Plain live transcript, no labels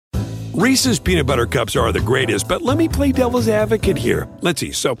Reese's Peanut Butter Cups are the greatest, but let me play devil's advocate here. Let's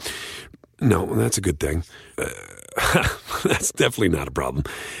see. So, no, that's a good thing. That's definitely not a problem.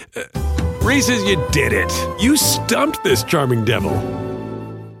 Reese's, you did it. You stumped this charming devil.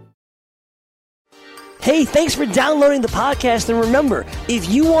 Hey, thanks for downloading the podcast. And remember, if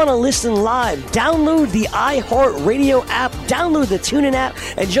you want to listen live, download the iHeartRadio app, download the TuneIn app,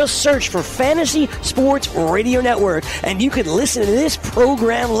 and just search for Fantasy Sports Radio Network, and you can listen to this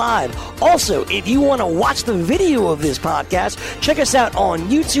program live. Also, if you want to watch the video of this podcast, check us out on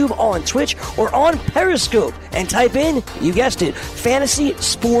YouTube, on Twitch, or on Periscope, and type in, you guessed it, Fantasy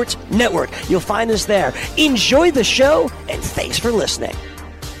Sports Network. You'll find us there. Enjoy the show, and thanks for listening.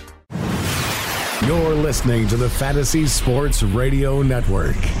 You're listening to the Fantasy Sports Radio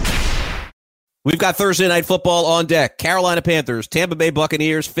Network. We've got Thursday Night Football on deck. Carolina Panthers, Tampa Bay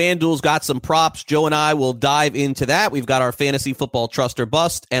Buccaneers, FanDuel's got some props. Joe and I will dive into that. We've got our Fantasy Football Trust or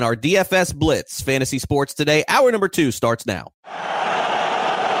Bust and our DFS Blitz. Fantasy Sports Today, hour number 2 starts now.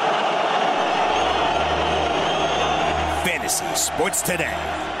 Fantasy Sports Today.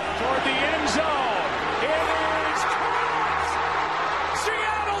 Toward the end zone. It is caught.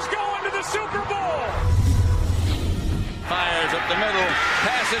 Seattle's going to the Super Bowl. Fires up the middle.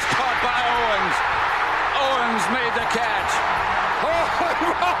 Pass is caught by Owens. Owens made the catch.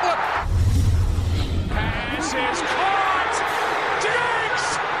 Pass is caught. Diggs.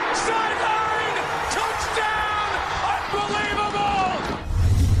 Sideline. Touchdown. Unbelievable.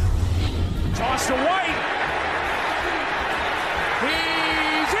 Toss to White.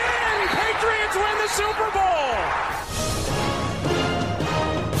 He's in. Patriots win the Super Bowl.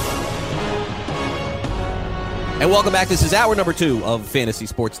 And welcome back. This is hour number 2 of Fantasy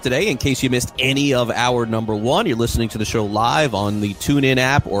Sports Today. In case you missed any of hour number 1, you're listening to the show live on the TuneIn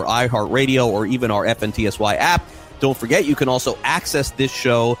app or iHeartRadio or even our FNTSY app. Don't forget, you can also access this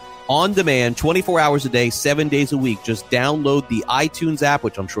show on demand 24 hours a day, 7 days a week. Just download the iTunes app,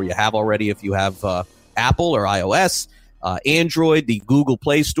 which I'm sure you have already if you have Apple or iOS, Android, the Google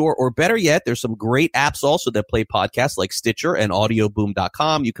Play Store, or better yet, there's some great apps also that play podcasts like Stitcher and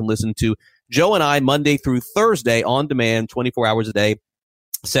audioboom.com. You can listen to Joe and I Monday through Thursday on demand, 24 hours a day,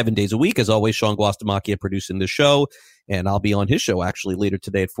 7 days a week. As always, Sean Guastamacchia producing the show, and I'll be on his show actually later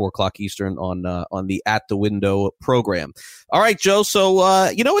today at 4 o'clock Eastern on the At the Window program. All right, Joe. So,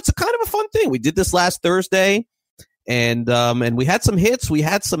 it's a kind of a fun thing. We did this last Thursday, and we had some hits. We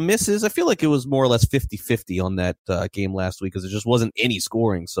had some misses. I feel like it was more or less 50-50 on that game last week because there just wasn't any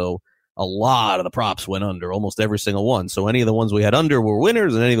scoring. So a lot of the props went under, almost every single one. So any of the ones we had under were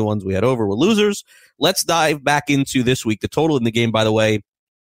winners, and any of the ones we had over were losers. Let's dive back into this week. The total in the game, by the way,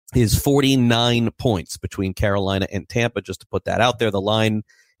 is 49 points between Carolina and Tampa, just to put that out there. The line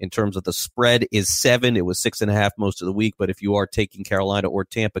in terms of the spread is 7. It was 6.5 most of the week, but if you are taking Carolina or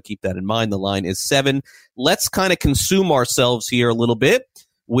Tampa, keep that in mind. The line is 7. Let's kind of consume ourselves here a little bit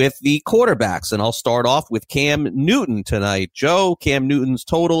with the quarterbacks, and I'll start off with Cam Newton tonight. Joe, Cam Newton's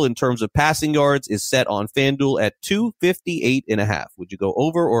total in terms of passing yards is set on FanDuel at 258.5. Would you go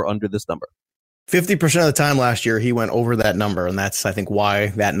over or under this number? 50% of the time last year, he went over that number, and that's, I think, why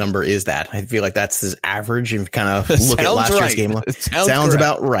that number is that. I feel like that's his average, and kind of look at last year's game. Sounds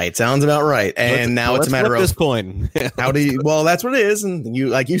about right. Sounds about right. And now it's a matter of this coin. How do you? Well, that's what it is, and you,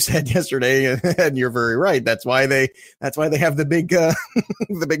 like you said yesterday, and you're very right. That's why they have the big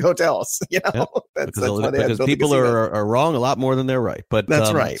the big hotels. You know, that's why because people are wrong a lot more than they're right. But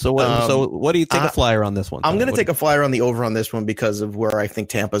that's right. So what do you take a flyer on this one? I'm going to take a flyer on the over on this one because of where I think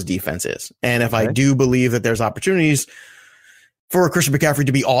Tampa's defense is, and if I do believe that there's opportunities for Christian McCaffrey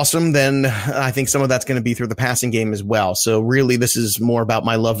to be awesome, then I think some of that's going to be through the passing game as well. So really, this is more about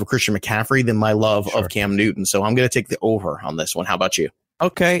my love of Christian McCaffrey than my love of Cam Newton. So I'm going to take the over on this one. How about you?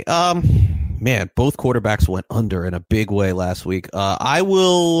 Okay. Man, both quarterbacks went under in a big way last week. I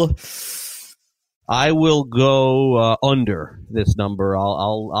will go under this number.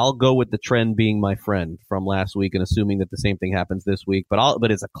 I'll go with the trend being my friend from last week and assuming that the same thing happens this week. But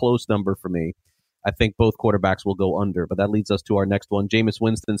it's a close number for me. I think both quarterbacks will go under. But that leads us to our next one. Jameis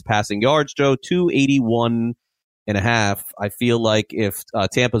Winston's passing yards, Joe, 281.5. I feel like if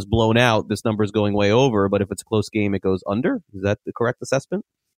Tampa's blown out, this number is going way over. But if it's a close game, it goes under. Is that the correct assessment?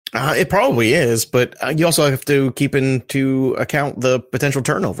 It probably is, but you also have to keep into account the potential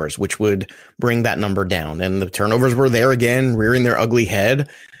turnovers, which would bring that number down. And the turnovers were there again, rearing their ugly head.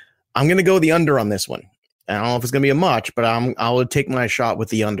 I'm going to go the under on this one. I don't know if it's going to be a much, but I'll take my shot with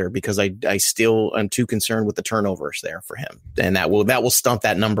the under because I still am too concerned with the turnovers there for him. And that will stunt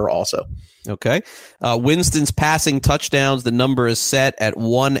that number also. Okay. Winston's passing touchdowns, the number is set at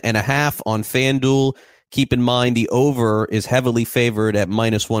 1.5 on FanDuel. Keep in mind the over is heavily favored at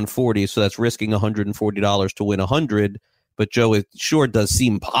minus 140, so that's risking $140 to win 100. But, Joe, it sure does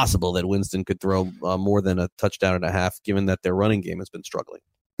seem possible that Winston could throw more than a touchdown and a half, given that their running game has been struggling.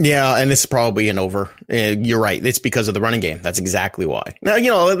 Yeah, and it's probably an over. You're right. It's because of the running game. That's exactly why.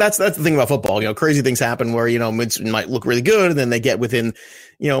 Now, that's the thing about football. Crazy things happen where, it might look really good, and then they get within,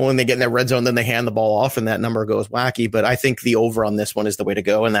 when they get in their red zone, then they hand the ball off, and that number goes wacky. But I think the over on this one is the way to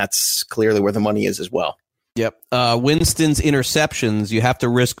go, and that's clearly where the money is as well. Yep. Winston's interceptions, you have to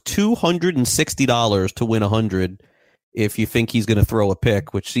risk $260 to win 100 if you think he's going to throw a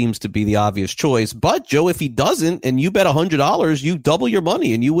pick, which seems to be the obvious choice. But, Joe, if he doesn't and you bet $100, you double your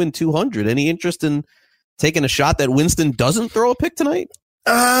money and you win 200. Any interest in taking a shot that Winston doesn't throw a pick tonight?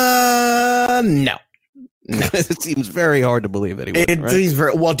 No. It seems very hard to believe anyway.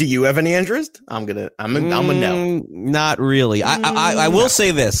 Well, do you have any interest? I'm a no. Not really. I will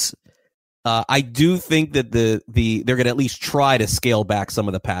say this. I do think that they're going to at least try to scale back some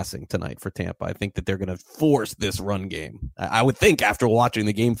of the passing tonight for Tampa. I think that they're going to force this run game. I would think after watching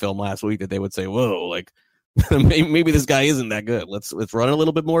the game film last week that they would say, "Whoa, like maybe this guy isn't that good. Let's run a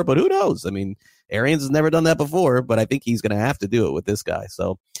little bit more." But who knows? I mean, Arians has never done that before, but I think he's going to have to do it with this guy.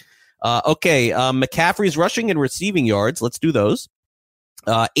 So, okay, McCaffrey's rushing and receiving yards. Let's do those.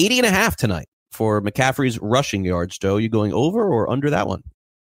 80.5 tonight for McCaffrey's rushing yards. Joe, you going over or under that one?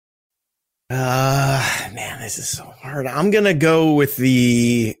 Man, this is so hard. I'm going to go with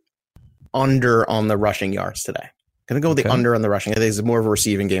the under on the rushing yards today. Going to go with the under on the rushing. I think it's more of a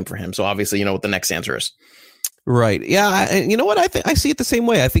receiving game for him. So obviously, you know what the next answer is. Right. Yeah. You know what? I see it the same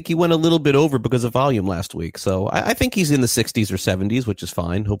way. I think he went a little bit over because of volume last week. So I think he's in the 60s or 70s, which is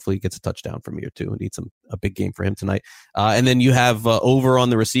fine. Hopefully he gets a touchdown from here too. Needs a big game for him tonight. And then you have over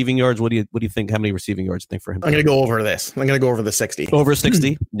on the receiving yards. What do you think? How many receiving yards do you think for him? I'm going to go over this. I'm going to go over the 60. Over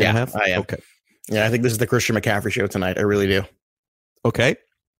 60? Yeah, I am. Okay. Yeah, I think this is the Christian McCaffrey show tonight. I really do. Okay.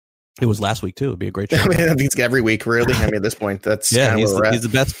 It was last week too. It'd be a great show. I think it's every week, really. I mean, at this point, that's he's the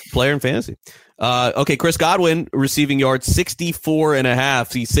best player in fantasy. Okay, Chris Godwin receiving yards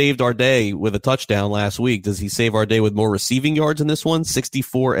 64.5. He saved our day with a touchdown last week. Does he save our day with more receiving yards in this one?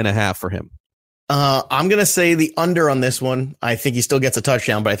 64.5 for him. I'm going to say the under on this one. I think he still gets a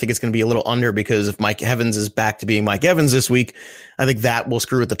touchdown, but I think it's going to be a little under because if Mike Evans is back to being Mike Evans this week, I think that will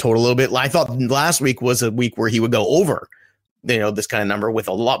screw with the total a little bit. I thought last week was a week where he would go over, this kind of number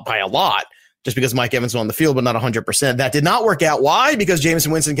by a lot, just because Mike Evans was on the field, but not 100%. That did not work out. Why? Because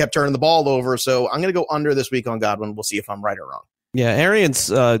Jameson Winston kept turning the ball over. So I'm going to go under this week on Godwin. We'll see if I'm right or wrong. Yeah,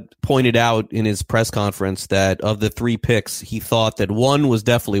 Arians pointed out in his press conference that of the 3 picks, he thought that one was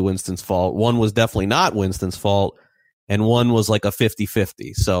definitely Winston's fault, one was definitely not Winston's fault, and one was like a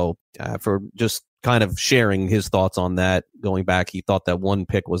 50-50. So for just kind of sharing his thoughts on that, going back, he thought that one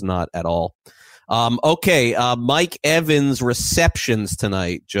pick was not at all. Okay, Mike Evans receptions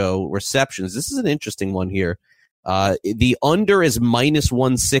tonight, Joe. Receptions. This is an interesting one here. The under is minus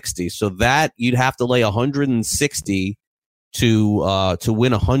 160, so that you'd have to lay 160 to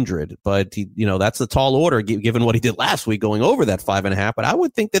win 100, but that's a tall order given what he did last week going over that 5.5. But I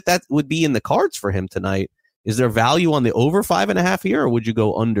would think that would be in the cards for him tonight. Is there value on the over 5.5 here, or would you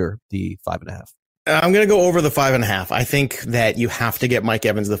go under the 5.5? I'm going to go over the 5.5. I think that you have to get Mike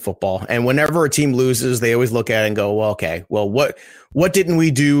Evans the football. And whenever a team loses, they always look at it and go, well, okay, well, what didn't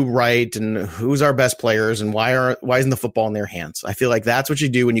we do right? And who's our best players? And why isn't the football in their hands? I feel like that's what you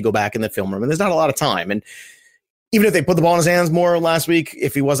do when you go back in the film room. And there's not a lot of time. And even if they put the ball in his hands more last week,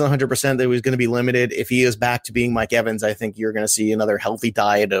 if he wasn't 100%, that was going to be limited. If he is back to being Mike Evans, I think you're going to see another healthy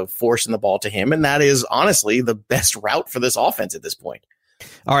diet of forcing the ball to him. And that is honestly the best route for this offense at this point.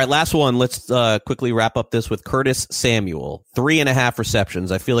 All right, last one. Let's quickly wrap up this with Curtis Samuel. 3.5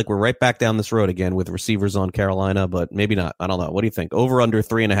 receptions. I feel like we're right back down this road again with receivers on Carolina, but maybe not. I don't know. What do you think? Over under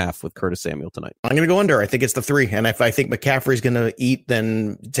 3.5 with Curtis Samuel tonight? I'm going to go under. I think it's the 3. And if I think McCaffrey's going to eat,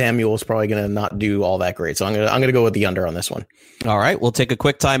 then Samuel's probably going to not do all that great. So I'm going to go with the under on this one. All right, we'll take a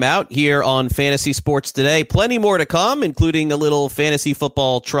quick time out here on Fantasy Sports Today. Plenty more to come, including a little fantasy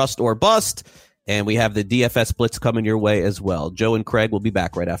football trust or bust. And we have the DFS Blitz coming your way as well. Joe and Craig will be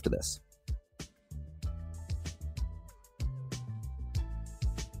back right after this.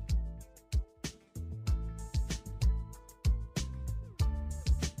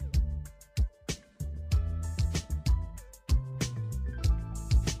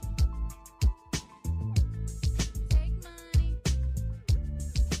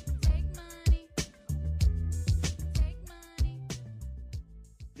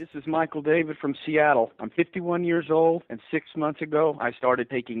 This is Michael David from Seattle. I'm 51 years old, and 6 months ago, I started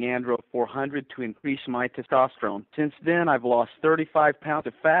taking Andro 400 to increase my testosterone. Since then, I've lost 35 pounds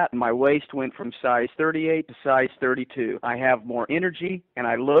of fat, and my waist went from size 38 to size 32. I have more energy, and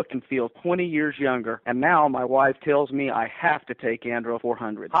I look and feel 20 years younger. And now my wife tells me I have to take Andro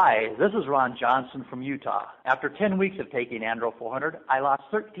 400. Hi, this is Ron Johnson from Utah. After 10 weeks of taking Andro 400, I lost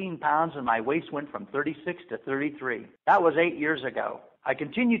 13 pounds, and my waist went from 36 to 33. That was 8 years ago. I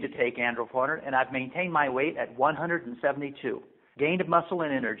continue to take Andro 400, and I've maintained my weight at 172. Gained muscle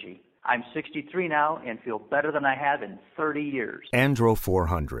and energy. I'm 63 now and feel better than I have in 30 years. Andro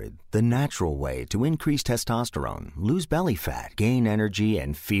 400, the natural way to increase testosterone, lose belly fat, gain energy,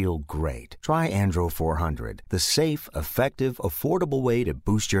 and feel great. Try Andro 400, the safe, effective, affordable way to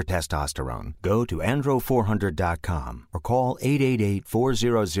boost your testosterone. Go to andro400.com or call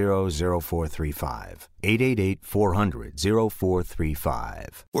 888-400-0435. 888-400-0435.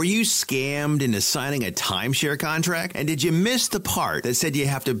 Were you scammed into signing a timeshare contract? And did you miss the part that said you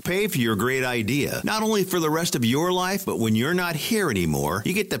have to pay for your great idea? Not only for the rest of your life, but when you're not here anymore,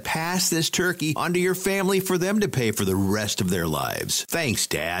 you get to pass this turkey onto your family for them to pay for the rest of their lives. Thanks,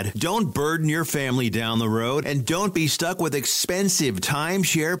 Dad. Don't burden your family down the road, and don't be stuck with expensive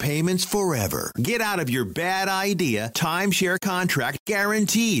timeshare payments forever. Get out of your bad idea timeshare contract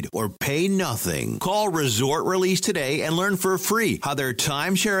guaranteed or pay nothing. Call Resort Release today and learn for free how their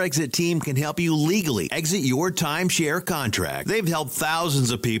timeshare exit team can help you legally exit your timeshare contract. They've helped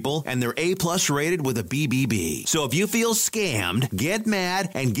thousands of people, and they're A+ rated with a BBB. So if you feel scammed, get mad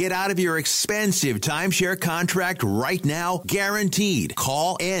and get out of your expensive timeshare contract right now, guaranteed.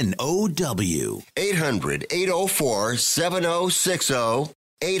 Call NOW. 800-804-7060.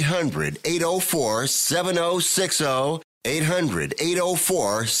 800-804-7060.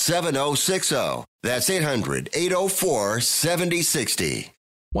 800-804-7060. That's 800-804-7060.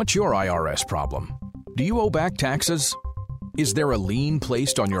 What's your IRS problem? Do you owe back taxes? Is there a lien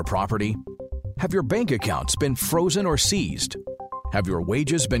placed on your property? Have your bank accounts been frozen or seized? Have your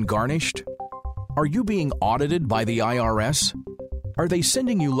wages been garnished? Are you being audited by the IRS? Are they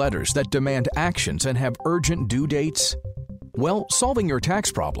sending you letters that demand actions and have urgent due dates? Well, solving your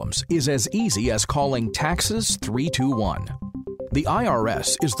tax problems is as easy as calling Taxes 321. The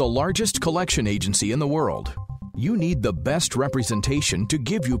IRS is the largest collection agency in the world. You need the best representation to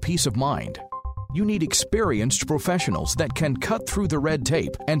give you peace of mind. You need experienced professionals that can cut through the red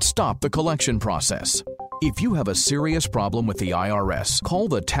tape and stop the collection process. If you have a serious problem with the IRS, call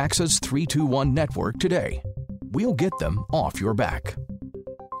the Taxes 321 network today. We'll get them off your back.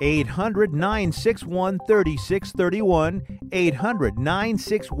 800-961-3631,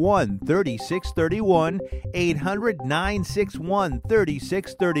 800-961-3631,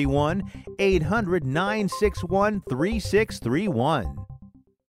 800-961-3631, 800-961-3631.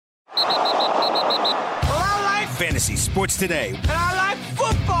 Well, I like Fantasy Sports Today. And I like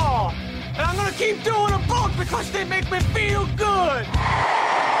football. And I'm going to keep doing them both because they make me feel good.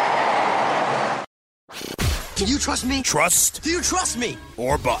 Do you trust me? Trust. Do you trust me?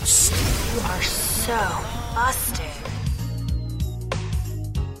 Or bust. You are so busted.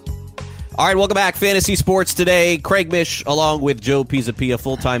 All right, welcome back. Fantasy Sports Today. Craig Mish, along with Joe Pisapia,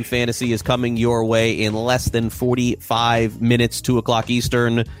 Full-Time Fantasy, is coming your way in less than 45 minutes, 2 o'clock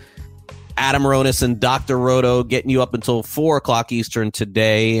Eastern. Adam Ronis and Dr. Roto getting you up until 4 o'clock Eastern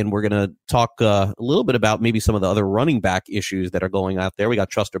today, and we're going to talk a little bit about maybe some of the other running back issues that are going out there. We got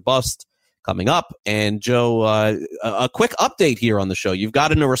Trust or Bust coming up. And Joe, a quick update here on the show. You've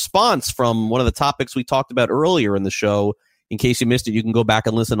gotten a response from one of the topics we talked about earlier in the show. In case you missed it, you can go back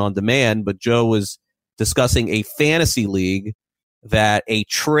and listen on demand. But Joe was discussing a fantasy league that a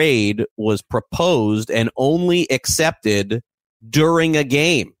trade was proposed and only accepted during a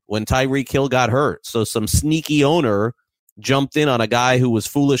game when Tyreek Hill got hurt. So some sneaky owner jumped in on a guy who was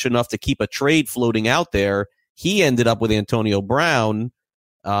foolish enough to keep a trade floating out there. He ended up with Antonio Brown.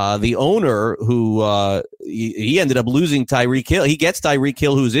 The owner who he ended up losing Tyreek Hill. He gets Tyreek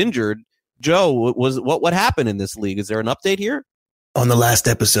Hill, who's injured. Joe, what happened in this league? Is there an update here? On the last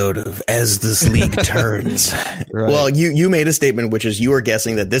episode of As This League Turns. Right. Well, you made a statement, which is you were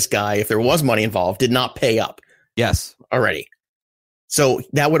guessing that this guy, if there was money involved, did not pay up. Yes. Already. So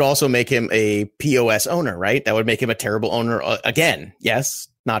that would also make him a POS owner, right? That would make him a terrible owner again. Yes.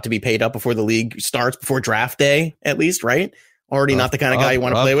 Not to be paid up before the league starts, before draft day, at least, right? Already not the kind of guy you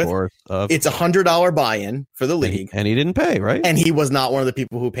want to play with. It's $100 buy-in for the league. And he didn't pay, right? And he was not one of the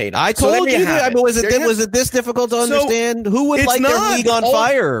people who paid. I told you that. Was it this difficult to understand? Who would like their league on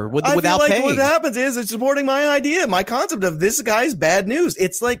fire without paying? What happens is it's supporting my idea, my concept of this guy's bad news.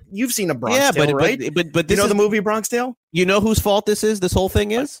 It's like you've seen a Bronx Tale, right? But you know the movie Bronx Tale? You know whose fault this is? This whole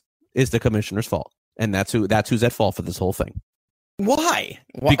thing is the commissioner's fault. And that's who's at fault for this whole thing. Why?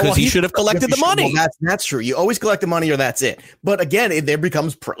 Because he should have collected the money. Well, that's true. You always collect the money or that's it. But again, there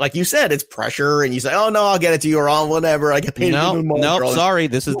becomes, like you said, it's pressure and you say, oh, no, I'll get it to you or on whatever. I get paid. No, sorry.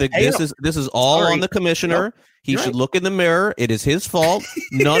 This is all on the commissioner. He should look in the mirror. It is his fault.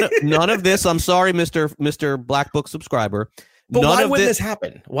 None of this. I'm sorry, Mr. Black Book subscriber. But why wouldn't this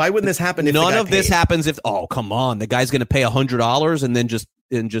happen? Why wouldn't this happen if none of this happens if come on, the guy's going to pay $100 and then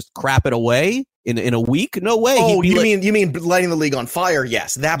just crap it away in a week? No way. Oh, you mean lighting the league on fire?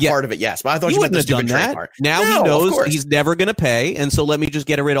 Yes, that part of it. Yes, but I thought you meant the stupid trade part. Now he knows he's never going to pay, and so let me just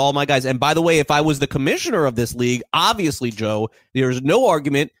get rid of all my guys. And by the way, if I was the commissioner of this league, obviously, Joe, there's no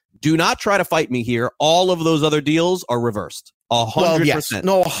argument. Do not try to fight me here. All of those other deals are reversed. 100%. Well, yes.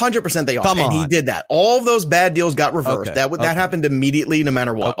 No, 100% they are. Come on. And he did that. All of those bad deals got reversed. That happened immediately, no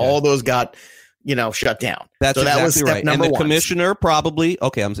matter what. All those got, shut down. That was step right. number one. And the commissioner probably,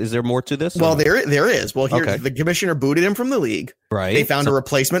 is there more to this? Well, there is. Well, here the commissioner booted him from the league. Right. They found a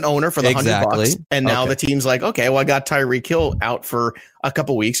replacement owner for the $100. And now the team's like, okay, well, I got Tyreek Hill out for a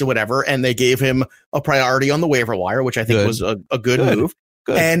couple weeks or whatever. And they gave him a priority on the waiver wire, which I think was a good move.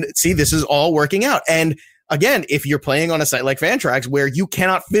 Good. And see, this is all working out. And again, if you're playing on a site like Fantrax where you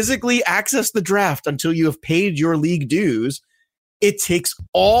cannot physically access the draft until you have paid your league dues, it takes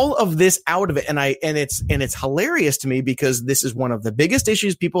all of this out of it. And it's hilarious to me because this is one of the biggest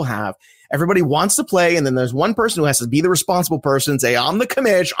issues people have. Everybody wants to play, and then there's one person who has to be the responsible person, say, I'm the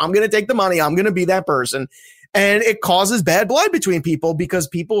commish, I'm going to take the money, I'm going to be that person. And it causes bad blood between people because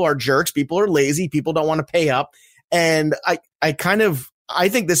people are jerks, people are lazy, people don't want to pay up. And I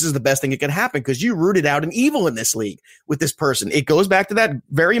think this is the best thing that can happen because you rooted out an evil in this league with this person. It goes back to that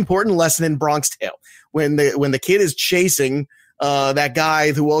very important lesson in Bronx Tale when the kid is chasing that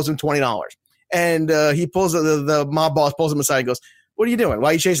guy who owes him $20, and he pulls the mob boss pulls him aside and goes, "What are you doing? Why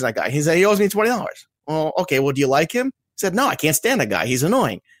are you chasing that guy?" He said, "He owes me $20." Well, okay. Well, do you like him? He said, "No, I can't stand that guy. He's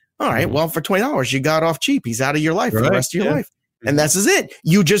annoying." All right. Well, for $20, you got off cheap. He's out of your life for the rest of your life, and that's it.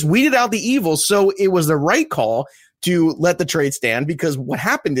 You just weeded out the evil, so it was the right call to let the trade stand because what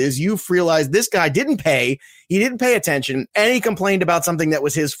happened is you realized this guy didn't pay. He didn't pay attention and he complained about something that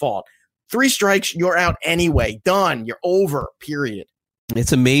was his fault. 3 strikes, you're out anyway. Done. You're over, period.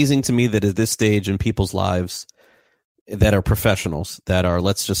 It's amazing to me that at this stage in people's lives that are professionals that are,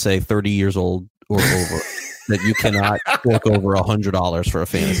 let's just say 30 years old or over, that you cannot fork over $100 for a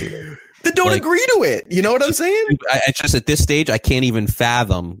fantasy league. Then don't agree to it. You know what I'm saying? I just at this stage, I can't even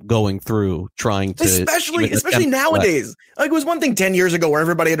fathom going through trying to, especially nowadays. Like it was one thing 10 years ago where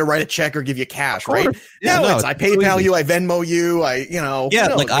everybody had to write a check or give you cash, right? Yeah, now it's I PayPal you, I Venmo you,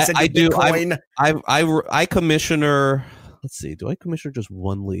 I commissioner. Let's see. Do I commissioner just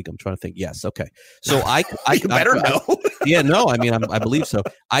one league? I'm trying to think. Yes. Okay. So you better know. Yeah. No. I mean, I believe so.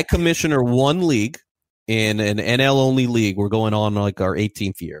 I commissioner one league. In an NL only league, we're going on like our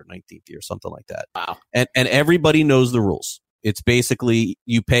 18th year, 19th year, something like that. Wow. And everybody knows the rules. It's basically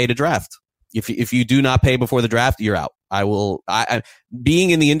you pay to draft. If you do not pay before the draft, you're out. I being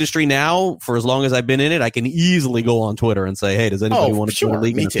in the industry now for as long as I've been in it, I can easily go on Twitter and say, hey, does anybody want to join a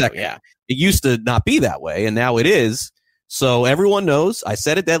league in a second? Yeah. It used to not be that way, and now it is. So everyone knows I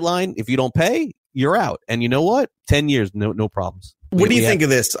set a deadline. If you don't pay, you're out. And you know what? 10 years, no problems. What do you think of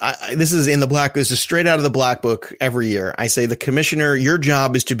this? This is in the black. This is straight out of the Black Book every year. I say the commissioner, your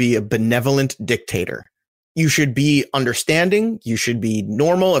job is to be a benevolent dictator. You should be understanding. You should be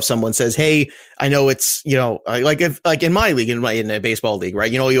normal. If someone says, hey, I know it's, like in my league, in a baseball league,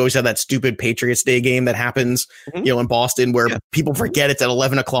 right? You always have that stupid Patriots Day game that happens, in Boston where people forget it's at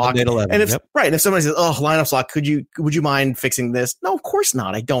 11 o'clock. And if somebody says, oh, lineup slot, would you mind fixing this? No, of course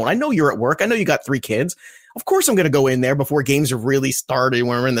not. I don't. I know you're at work. I know you got 3 kids. Of course, I'm going to go in there before games have really started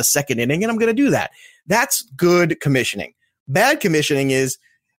when we're in the second inning, and I'm going to do that. That's good commissioning. Bad commissioning is,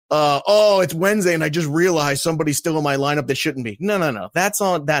 it's Wednesday, and I just realized somebody's still in my lineup that shouldn't be. No. That's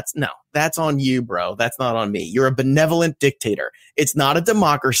on you, bro. That's not on me. You're a benevolent dictator. It's not a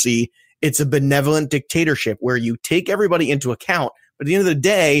democracy. It's a benevolent dictatorship where you take everybody into account. But at the end of the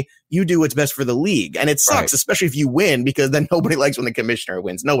day, you do what's best for the league. And it sucks, especially if you win, because then nobody likes when the commissioner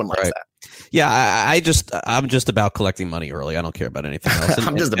wins. No one likes that. Yeah, I'm just about collecting money early. I don't care about anything else.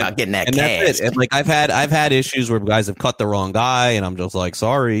 I'm just about getting that cash. That's it. And like I've had issues where guys have cut the wrong guy, and I'm just like,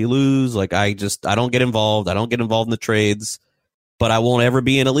 sorry, lose. Like I don't get involved. I don't get involved in the trades. but I won't ever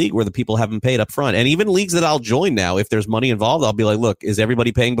be in a league where the people haven't paid up front. And even leagues that I'll join now, if there's money involved, I'll be like, look, is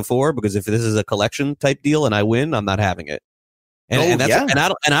everybody paying before? Because if this is a collection type deal and I win, I'm not having it. And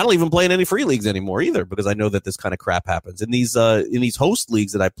I don't even play in any free leagues anymore either, because I know that this kind of crap happens in these host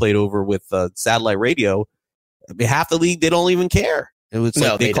leagues that I played over with satellite radio. Half the league, they don't even care.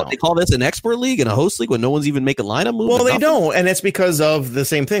 They call this an expert league and a host league when no one's even making lineup moves. Well, they don't, and it's because of the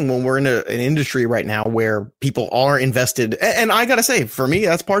same thing. When we're in an industry right now where people are invested, and I gotta say, for me,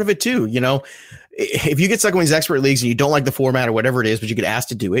 that's part of it too. You know, if you get stuck in these expert leagues and you don't like the format or whatever it is, but you get asked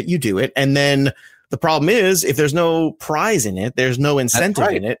to do it, you do it, and then the problem is, if there's no prize in it, there's no incentive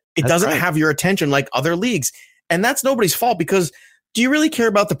in it. It doesn't have your attention like other leagues. And that's nobody's fault, because do you really care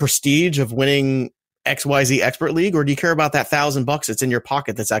about the prestige of winning XYZ expert league, or do you care about that $1,000 that's in your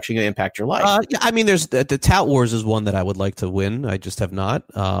pocket that's actually going to impact your life? Yeah, I mean, there's the Tout Wars is one that I would like to win. I just have not.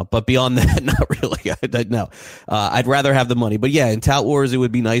 But beyond that, not really. No, I'd rather have the money. But yeah, in Tout Wars, it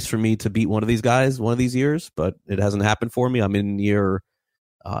would be nice for me to beat one of these guys one of these years, but it hasn't happened for me. I'm in year.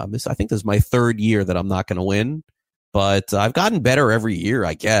 I think this is my third year that I'm not going to win, but I've gotten better every year,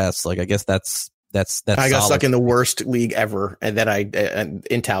 I guess. Like, I guess that's I got stuck in the worst league ever, and then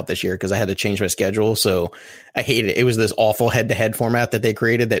in Tout this year because I had to change my schedule. So I hated it. It was this awful head-to-head format that they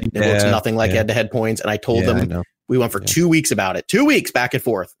created that looks nothing like head-to-head points. And I told them we went for 2 weeks about it, 2 weeks back and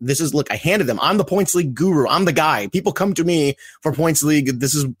forth. I handed them. I'm the points league guru. I'm the guy. People come to me for points league.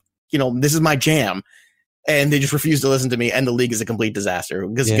 This is my jam. And they just refuse to listen to me, and the league is a complete disaster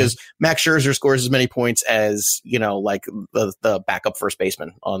because Max Scherzer scores as many points as like the backup first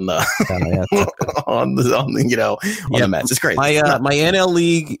baseman on the on the Mets. It's crazy. My NL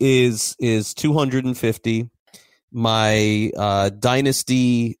league is 250. My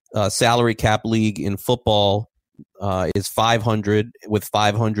dynasty salary cap league in football is 500 with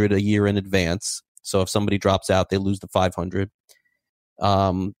 500 a year in advance. So if somebody drops out, they lose the 500.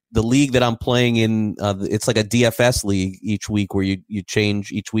 The league that I'm playing in, it's like a DFS league each week where you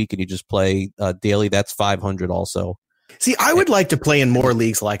change each week and you just play daily. That's 500 also. See, I would like to play in more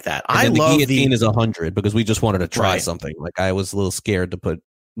leagues like that. I love the guillotine is 100 because we just wanted to try something. Like, I was a little scared to put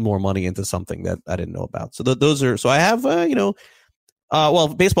more money into something that I didn't know about. So those are, so I have, well,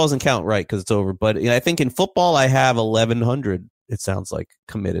 baseball doesn't count, right? Cause it's over. But I think in football, I have 1,100. It sounds like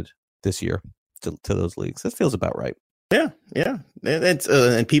committed this year to those leagues. That feels about right. Yeah. It's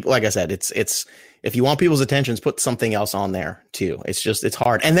and people, like I said, it's if you want people's attentions, put something else on there too. It's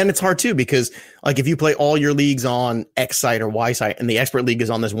hard, and then it's hard too because like if you play all your leagues on X site or Y site, and the expert league is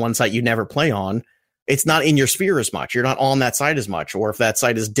on this one site you never play on, it's not in your sphere as much. You're not on that site as much, or if that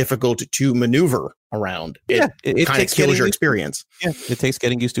site is difficult to maneuver around, it kind of kills your experience. Yeah, it takes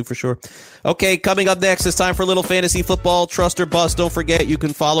getting used to for sure. Okay, coming up next, it's time for a little fantasy football. Trust or bust. Don't forget, you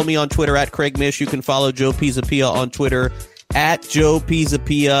can follow me on Twitter at Craig Mish. You can follow Joe Pisapia on Twitter at Joe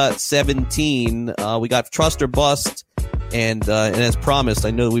Pisapia 17. We got trust or bust. And as promised,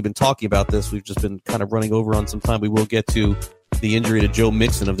 I know that we've been talking about this. We've just been kind of running over on some time. We will get to the injury to Joe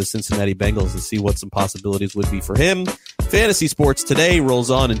Mixon of the Cincinnati Bengals and see what some possibilities would be for him. Fantasy Sports Today rolls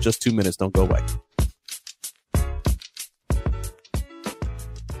on in just 2 minutes. Don't go away.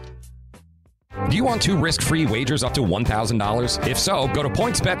 Do you want 2 risk-free wagers up to $1,000? If so, go to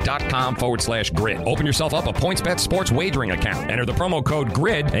pointsbet.com/grid. Open yourself up a PointsBet sports wagering account. Enter the promo code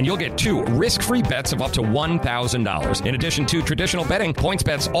GRID, and you'll get 2 risk-free bets of up to $1,000. In addition to traditional betting,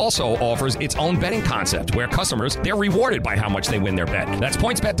 PointsBet also offers its own betting concept, where customers, they're rewarded by how much they win their bet. That's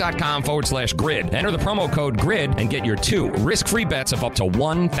pointsbet.com/grid. Enter the promo code GRID and get your 2 risk-free bets of up to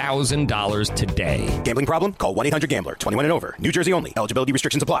 $1,000 today. Gambling problem? Call 1-800-GAMBLER. 21 and over. New Jersey only. Eligibility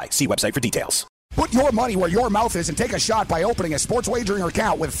restrictions apply. See website for details. Put your money where your mouth is and take a shot by opening a sports wagering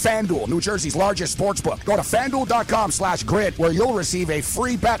account with FanDuel, New Jersey's largest sports book. Go to FanDuel.com/grid where you'll receive a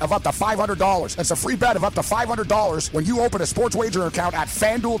free bet of up to $500. That's a free bet of up to $500 when you open a sports wagering account at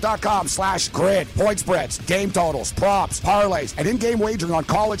FanDuel.com/grid. Point spreads, game totals, props, parlays, and in-game wagering on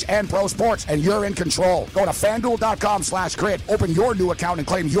college and pro sports, and you're in control. Go to FanDuel.com/grid. Open your new account and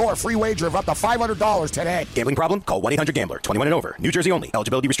claim your free wager of up to $500 today. Gambling problem? Call 1-800-GAMBLER. 21 and over. New Jersey only.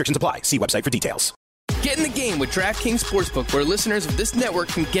 Eligibility restrictions apply. See website for details. Get in the game with DraftKings Sportsbook, where listeners of this network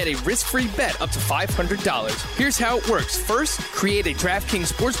can get a risk-free bet up to $500. Here's how it works. First, create a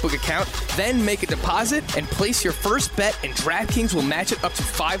DraftKings Sportsbook account, then make a deposit and place your first bet, and DraftKings will match it up to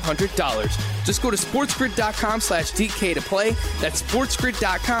 $500. Just go to sportsgrid.com/DK to play. That's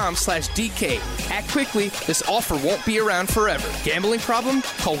sportsgrid.com/DK. Act quickly. This offer won't be around forever. Gambling problem?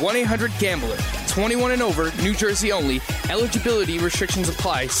 Call 1-800-GAMBLER. 21 and over, New Jersey only. Eligibility restrictions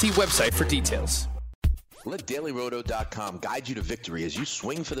apply. See website for details. Let DailyRoto.com guide you to victory as you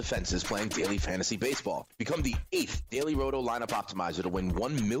swing for the fences playing daily fantasy baseball. Become the 8th Daily Roto lineup optimizer to win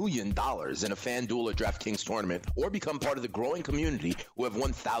 $1 million in a FanDuel or DraftKings tournament, or become part of the growing community who have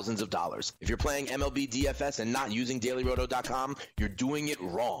won thousands of dollars. If you're playing MLB DFS and not using DailyRoto.com, you're doing it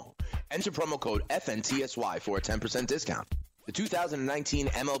wrong. Enter promo code FNTSY for a 10% discount. The 2019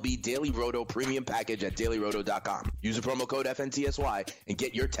 MLB Daily Roto Premium Package at DailyRoto.com. Use the promo code FNTSY and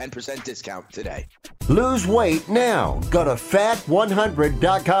get your 10% discount today. Lose weight now. Go to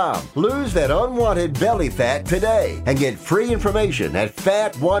fat100.com. Lose that unwanted belly fat today and get free information at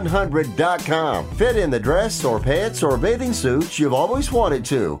fat100.com. Fit in the dress or pants or bathing suits you've always wanted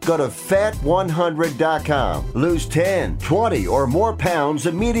to. Go to fat100.com. Lose 10, 20, or more pounds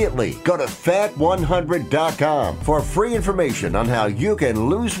immediately. Go to fat100.com. For free information on how you can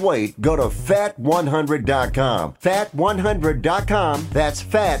lose weight, go to fat100.com. Fat100.com. That's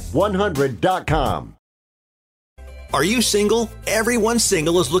fat100.com. Are you single? Everyone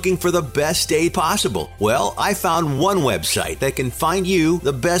single is looking for the best date possible. Well, I found one website that can find you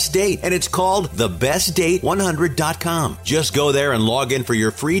the best date, and it's called thebestdate100.com. Just go there and log in for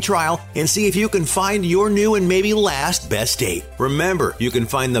your free trial and see if you can find your new and maybe last best date. Remember, you can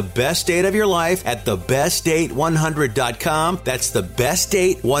find the best date of your life at thebestdate100.com. That's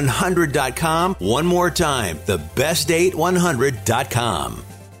thebestdate100.com. One more time, thebestdate100.com.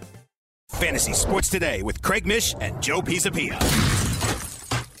 Fantasy Sports Today with Craig Mish and Joe Pisapia.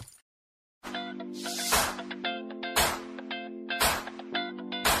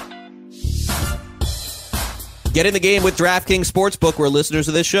 Get in the game with DraftKings Sportsbook, where listeners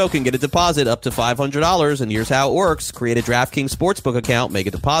of this show can get a deposit up to $500. And here's how it works. Create a DraftKings Sportsbook account, make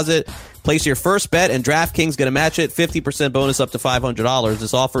a deposit, place your first bet, and DraftKings going to match it, 50% bonus up to $500.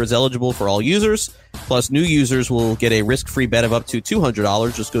 This offer is eligible for all users. Plus, new users will get a risk-free bet of up to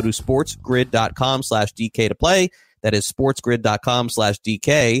 $200. Just go to sportsgrid.com/DK to play. That is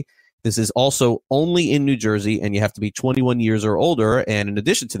sportsgrid.com/DK. This is also only in New Jersey, and you have to be 21 years or older. And in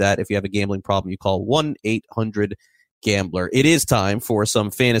addition to that, if you have a gambling problem, you call 1-800-GAMBLER. It is time for some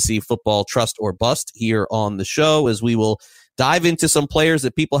fantasy football trust or bust here on the show, as we will dive into some players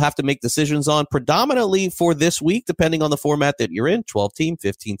that people have to make decisions on, predominantly for this week, depending on the format that you're in, 12-team,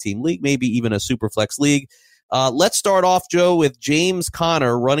 15-team league, maybe even a Superflex league. Let's start off, Joe, with James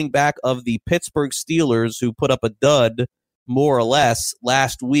Conner, running back of the Pittsburgh Steelers, who put up a dud more or less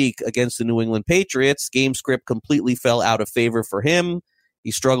last week against the New England Patriots. Game script completely fell out of favor for him.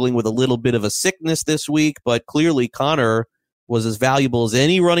 He's struggling with a little bit of a sickness this week, but clearly Conner was as valuable as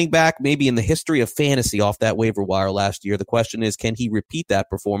any running back maybe in the history of fantasy off that waiver wire last year. The question is, can he repeat that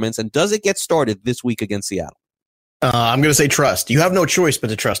performance, and does it get started this week against Seattle? I'm going to say trust. You have no choice but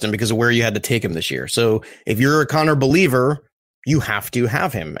to trust him because of where you had to take him this year. So if you're a Conner believer, you have to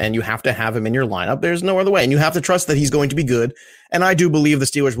have him, and you have to have him in your lineup. There's no other way. And you have to trust that he's going to be good. And I do believe the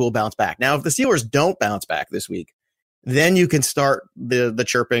Steelers will bounce back. Now, if the Steelers don't bounce back this week, then you can start the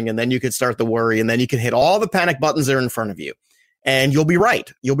chirping, and then you can start the worry, and then you can hit all the panic buttons that are in front of you. And you'll be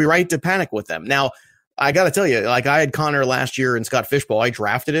right. You'll be right to panic with them. Now, I got to tell you, like I had Conner last year in Scott Fishbowl. I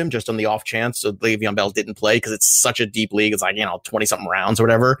drafted him just on the off chance so Le'Veon Bell didn't play because it's such a deep league. It's like, 20-something rounds or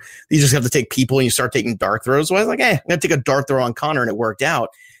whatever. You just have to take people and you start taking dart throws. So I was like, I'm going to take a dart throw on Conner, and it worked out.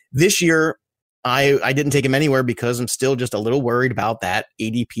 This year, I didn't take him anywhere because I'm still just a little worried about that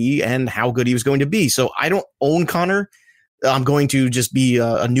ADP and how good he was going to be. So I don't own Conner. I'm going to just be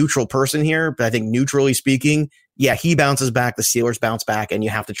a neutral person here. But I think neutrally speaking, yeah, he bounces back. The Steelers bounce back, and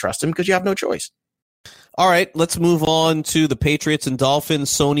you have to trust him because you have no choice. All right, let's move on to the Patriots and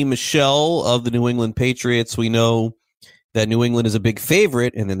Dolphins. Sony Michel of the New England Patriots. We know that New England is a big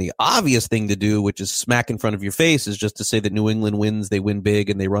favorite, and then the obvious thing to do, which is smack in front of your face, is just to say that New England wins, they win big,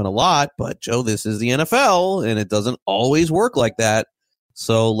 and they run a lot. But, Joe, this is the NFL, and it doesn't always work like that.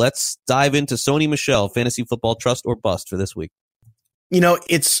 So let's dive into Sony Michel, fantasy football trust or bust for this week.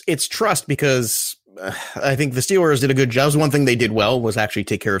 It's trust because I think the Steelers did a good job. That was one thing they did well was actually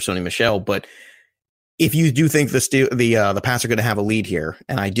take care of Sony Michel, but if you do think the Pats are going to have a lead here,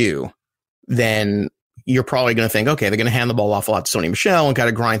 and I do, then you're probably going to think, okay, they're going to hand the ball off a lot to Sony Michel and kind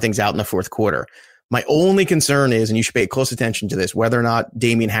of grind things out in the fourth quarter. My only concern is, and you should pay close attention to this, whether or not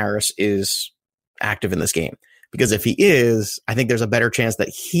Damian Harris is active in this game. Because if he is, I think there's a better chance that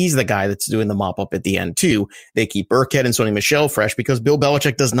he's the guy that's doing the mop up at the end too. They keep Burkhead and Sony Michel fresh because Bill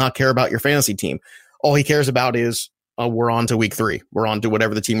Belichick does not care about your fantasy team. All he cares about is, we're on to week 3. We're on to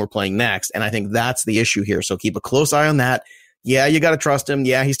whatever the team we're playing next. And I think that's the issue here. So keep a close eye on that. Yeah, you got to trust him.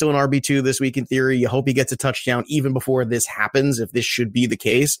 Yeah, he's still an RB2 this week in theory. You hope he gets a touchdown even before this happens, if this should be the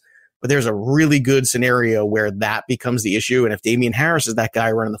case. but there's a really good scenario where that becomes the issue. And if Damian Harris is that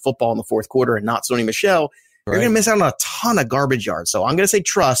guy running the football in the fourth quarter and not Sony Michel, you're going to miss out on a ton of garbage yards. So I'm going to say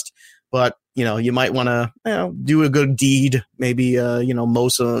trust, but you might want to do a good deed, maybe mow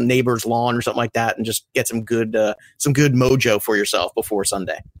some neighbor's lawn or something like that, and just get some good mojo for yourself before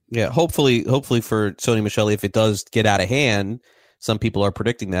Sunday. Yeah, hopefully for Sony Michel, if it does get out of hand, some people are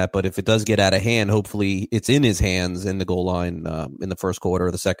predicting that, but if it does get out of hand, hopefully it's in his hands in the goal line in the first quarter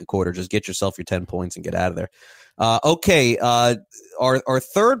or the second quarter. Just get yourself your 10 points and get out of there. Okay, our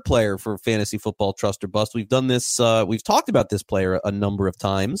third player for Fantasy Football Trust or Bust. We've done this. We've talked about this player a number of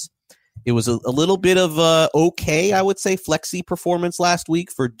times. It was a little bit of okay, I would say, flexy performance last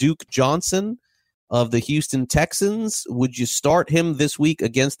week for Duke Johnson of the Houston Texans. Would you start him this week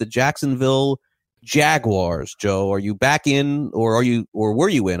against the Jacksonville Jaguars? Joe, are you back in, or were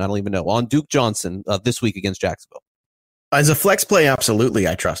you in? I don't even know. On Duke Johnson this week against Jacksonville. As a flex play, absolutely,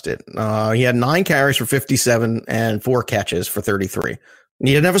 I trust it. He had 9 carries for 57 and 4 catches for 33. He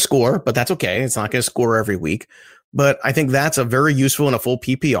didn't have a score, but that's okay. It's not going to score every week. But I think that's a very useful in a full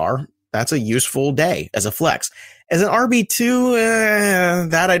PPR. That's a useful day as a flex. As an RB2,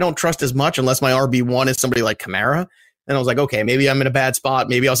 that I don't trust as much unless my RB1 is somebody like Kamara. And I was like, okay, maybe I'm in a bad spot.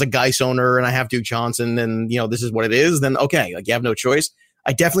 Maybe I was a Geis owner and I have Duke Johnson and, this is what it is. Then, okay, like you have no choice.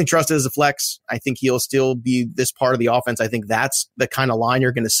 I definitely trust it as a flex. I think he'll still be this part of the offense. I think that's the kind of line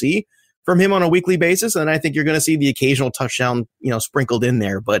you're going to see from him on a weekly basis. And I think you're going to see the occasional touchdown, sprinkled in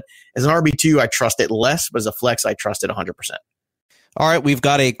there. But as an RB2, I trust it less. But as a flex, I trust it 100%. All right, we've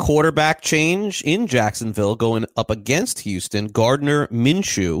got a quarterback change in Jacksonville going up against Houston. Gardner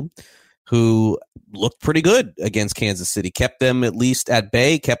Minshew, who looked pretty good against Kansas City, kept them at least at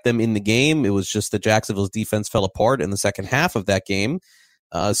bay, kept them in the game. It was just that Jacksonville's defense fell apart in the second half of that game.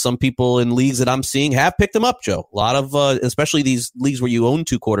 Some people in leagues that I'm seeing have picked them up, Joe. A lot of, especially these leagues where you own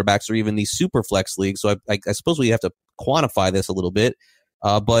 2 quarterbacks or even these super flex leagues. So I suppose we have to quantify this a little bit.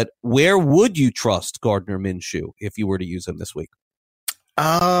 But where would you trust Gardner Minshew if you were to use him this week?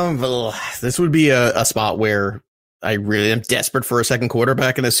 This would be a spot where I really am desperate for a second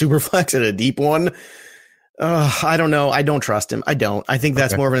quarterback in a super flex and a deep one. I don't know. I don't trust him. I don't. I think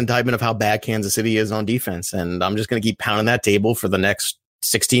that's more of an indictment of how bad Kansas City is on defense. And I'm just going to keep pounding that table for the next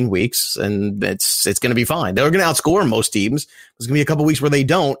 16 weeks, and it's going to be fine. They're going to outscore most teams. There's going to be a couple weeks where they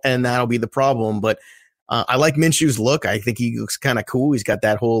don't, and that'll be the problem. But I like Minshew's look. I think he looks kind of cool. He's got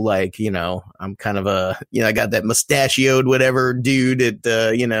that whole, I'm kind of I got that mustachioed whatever dude at,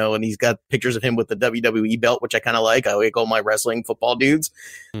 and he's got pictures of him with the WWE belt, which I kind of like. I like all my wrestling football dudes,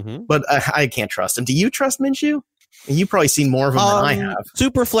 but I can't trust him. Do you trust Minshew? You've probably seen more of him than I have.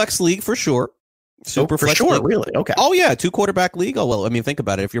 Super flex league for sure. Super flex league. Really? Okay. Oh yeah. 2 quarterback league. Oh, well, I mean, think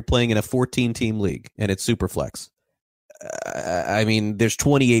about it. If you're playing in a 14 team league and it's super flex, I mean, there's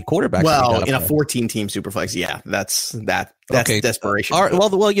 28 quarterbacks. Well, in a 14-team superflex, yeah, that's okay. Desperation. All right. Well,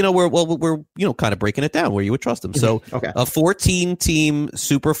 we're kind of breaking it down where you would trust him. So, a 14-team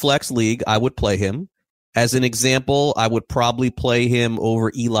superflex league, I would play him. As an example, I would probably play him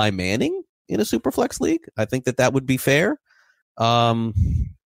over Eli Manning in a superflex league. I think that would be fair.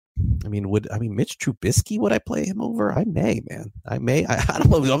 Mitch Trubisky, would I play him over? I may, man. I don't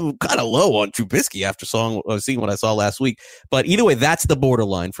know. I'm kind of low on Trubisky after seeing what I saw last week. But either way, that's the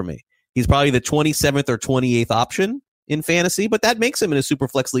borderline for me. He's probably the 27th or 28th option in fantasy, but that makes him in a super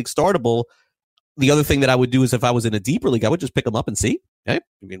flex league startable. The other thing that I would do is if I was in a deeper league, I would just pick him up and see. Okay?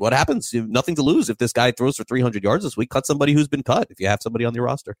 I mean, what happens? You have nothing to lose if this guy throws for 300 yards this week. Cut somebody who's been cut if you have somebody on your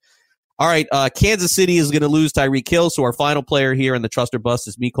roster. All right, Kansas City is going to lose Tyreek Hill, so our final player here in the Trust or Bust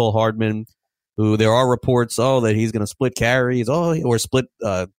is Mecole Hardman, who there are reports, that he's going to split carries, or split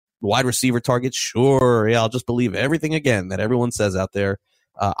wide receiver targets. Sure, yeah, I'll just believe everything again that everyone says out there.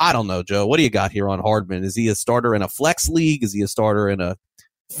 I don't know, Joe. What do you got here on Hardman? Is he a starter in a flex league? Is he a starter in a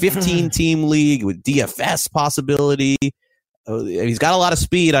 15-team league with DFS possibility? He's got a lot of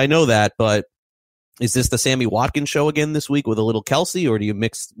speed, I know that, but is this the Sammy Watkins show again this week with a little Kelsey, or do you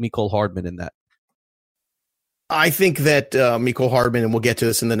mix Mecole Hardman in that? I think that Mecole Hardman, and we'll get to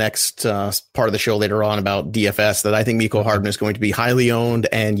this in the next part of the show later on about DFS, that I think Mecole Hardman is going to be highly owned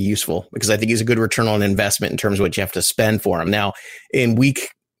and useful because I think he's a good return on investment in terms of what you have to spend for him. Now, in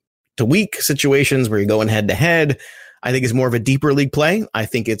week-to-week situations where you're going head-to-head, I think it's more of a deeper league play. I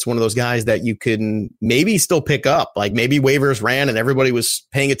think it's one of those guys that you can maybe still pick up. Like maybe waivers ran and everybody was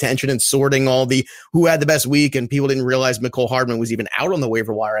paying attention and sorting all the who had the best week, and people didn't realize Mecole Hardman was even out on the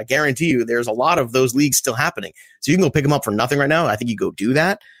waiver wire. I guarantee you there's a lot of those leagues still happening. So you can go pick him up for nothing right now. I think you go do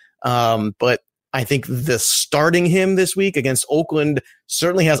that. But I think the starting him this week against Oakland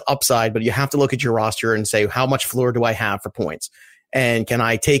certainly has upside, but you have to look at your roster and say, how much floor do I have for points? And can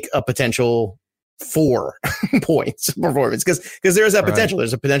I take a potential 4 points performance? Because there's that potential.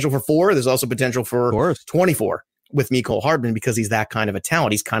 There's a potential for 4. There's also potential for 24 with Mecole Hardman because he's that kind of a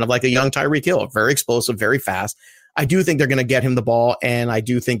talent. He's kind of like a young Tyreek Hill, very explosive, very fast. I do think they're going to get him the ball, and I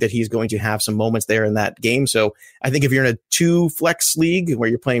do think that he's going to have some moments there in that game. So I think if you're in a 2 flex league where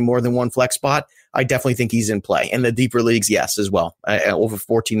you're playing more than 1 flex spot, I definitely think he's in play. And the deeper leagues, yes, as well, over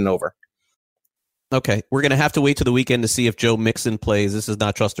 14 and over. Okay, we're going to have to wait to the weekend to see if Joe Mixon plays. This is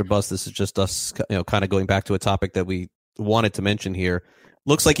not trust or bust. This is just us, kind of going back to a topic that we wanted to mention here.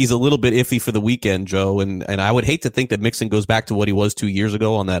 Looks like he's a little bit iffy for the weekend, Joe, and I would hate to think that Mixon goes back to what he was 2 years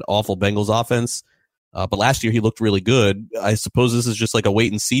ago on that awful Bengals offense. But last year he looked really good. I suppose this is just like a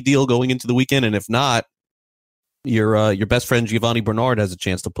wait and see deal going into the weekend, and if not, your best friend Giovanni Bernard has a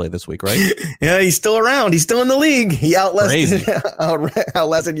chance to play this week, right? Yeah, he's still around. He's still in the league. He outlasted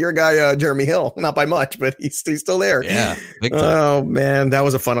your guy Jeremy Hill, not by much, but he's still there. Yeah. Oh man, that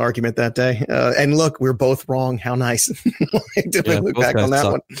was a fun argument that day. And look, we're both wrong. How nice to look back on that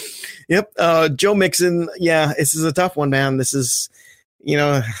one. Yep. Joe Mixon. Yeah, this is a tough one, man. This is,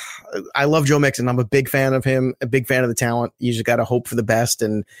 I love Joe Mixon. I'm a big fan of him, a big fan of the talent. You just got to hope for the best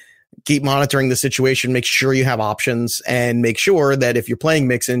and keep monitoring the situation. Make sure you have options and make sure that if you're playing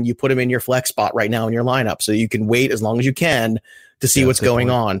Mixon, you put him in your flex spot right now in your lineup so you can wait as long as you can to see what's going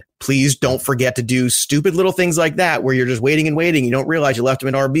on. Please don't forget to do stupid little things like that where you're just waiting and waiting. You don't realize you left him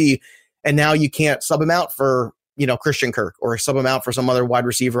in RB and now you can't sub him out for, Christian Kirk or sub him out for some other wide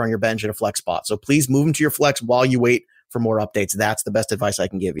receiver on your bench in a flex spot. So please move him to your flex while you wait for more updates. That's the best advice I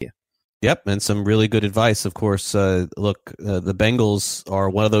can give you. Yep, and some really good advice. Of course, the Bengals are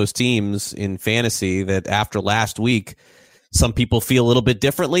one of those teams in fantasy that after last week, some people feel a little bit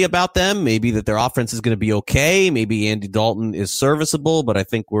differently about them. Maybe that their offense is going to be okay. Maybe Andy Dalton is serviceable, but I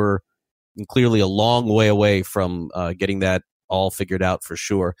think we're clearly a long way away from getting that all figured out for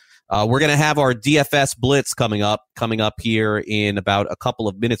sure. We're going to have our DFS Blitz coming up here in about a couple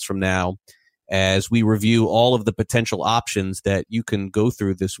of minutes from now, as we review all of the potential options that you can go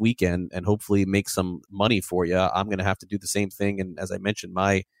through this weekend and hopefully make some money for you. I'm going to have to do the same thing. And as I mentioned,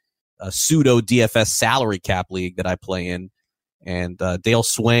 my pseudo DFS salary cap league that I play in, and Dale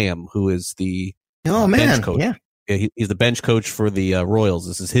Swam, who is the bench coach. Yeah, he's the bench coach for the Royals.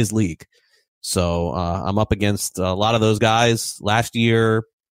 This is his league. So I'm up against a lot of those guys. Last year,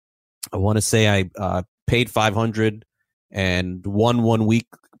 I want to say I paid $500 and won 1 week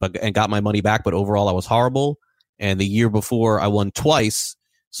and got my money back, but overall I was horrible. And the year before I won twice,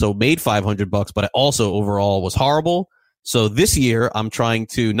 so made $500, but I also overall was horrible. So this year I'm trying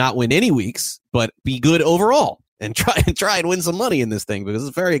to not win any weeks, but be good overall and try and win some money in this thing because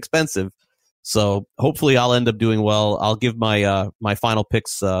it's very expensive. So hopefully I'll end up doing well. I'll give my my final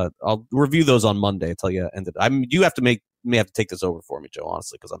picks. I'll review those on Monday until you ended. You may have to take this over for me, Joe,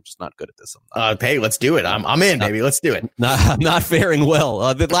 honestly, because I'm just not good at this. Hey, let's do it. I'm in, baby. Let's do it. I'm not faring well.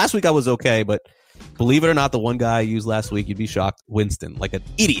 Last week I was okay, but believe it or not, the one guy I used last week, you'd be shocked, Winston, like an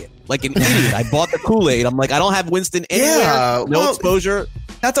idiot. I bought the Kool-Aid. I'm like, I don't have Winston anywhere. No exposure.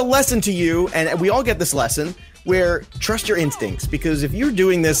 That's a lesson to you, and we all get this lesson where trust your instincts, because if you're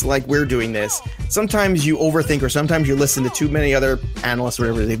doing this like we're doing this, sometimes you overthink or sometimes you listen to too many other analysts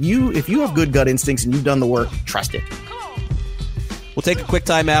or whatever. If you have good gut instincts and you've done the work, trust it. We'll take a quick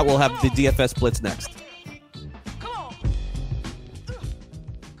time out. We'll have the DFS Blitz next.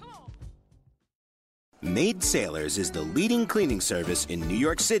 Maid Sailors is the leading cleaning service in New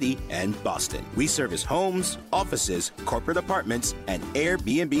York City and Boston. We service homes, offices, corporate apartments, and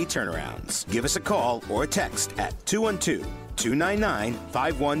Airbnb turnarounds. Give us a call or a text at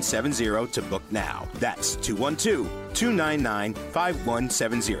 212-299-5170 to book now. That's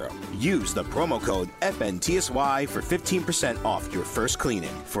 212-299-5170. Use the promo code FNTSY for 15% off your first cleaning.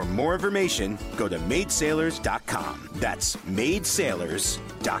 For more information, go to maidsailors.com. That's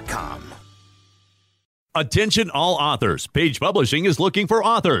maidsailors.com. Attention all authors. Page Publishing is looking for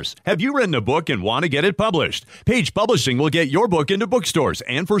authors. Have you written a book and want to get it published? Page Publishing will get your book into bookstores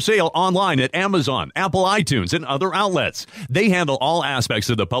and for sale online at Amazon, Apple iTunes, and other outlets. They handle all aspects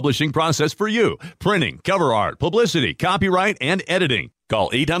of the publishing process for you. Printing, cover art, publicity, copyright, and editing. Call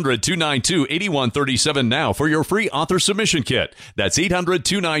 800-292-8137 now for your free author submission kit. That's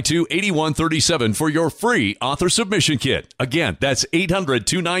 800-292-8137 for your free author submission kit. Again, that's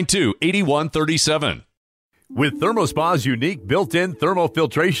 800-292-8137. With ThermoSpa's unique built-in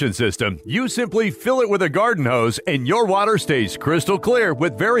thermofiltration system, you simply fill it with a garden hose and your water stays crystal clear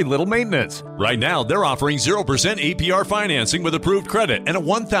with very little maintenance. Right now, they're offering 0% APR financing with approved credit and a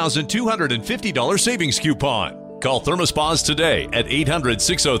 $1,250 savings coupon. Call ThermoSpas today at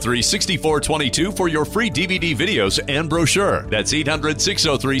 800-603-6422 for your free DVD videos and brochure. That's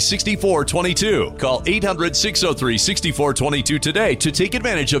 800-603-6422. Call 800-603-6422 today to take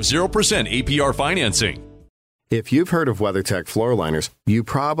advantage of 0% APR financing. If you've heard of WeatherTech floor liners, you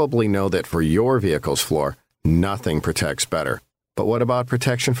probably know that for your vehicle's floor, nothing protects better. But what about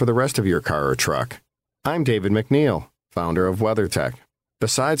protection for the rest of your car or truck? I'm David McNeil, founder of WeatherTech.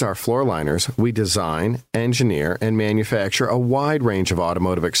 Besides our floor liners, we design, engineer, and manufacture a wide range of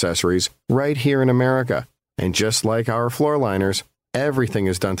automotive accessories right here in America. And just like our floor liners, everything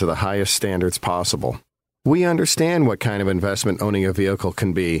is done to the highest standards possible. We understand what kind of investment owning a vehicle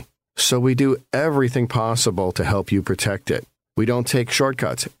can be, so we do everything possible to help you protect it. We don't take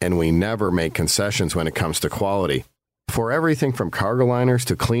shortcuts, and we never make concessions when it comes to quality. For everything from cargo liners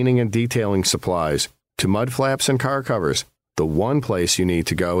to cleaning and detailing supplies, to mud flaps and car covers, the one place you need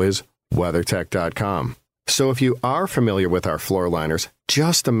to go is WeatherTech.com. So if you are familiar with our floor liners,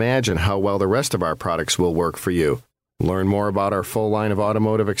 just imagine how well the rest of our products will work for you. Learn more about our full line of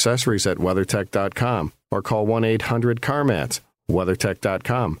automotive accessories at WeatherTech.com or call 1-800-CarMats.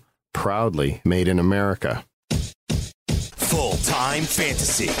 WeatherTech.com. Proudly made in America. Full-time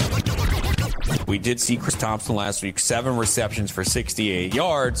fantasy. We did see Chris Thompson last week, 7 receptions for 68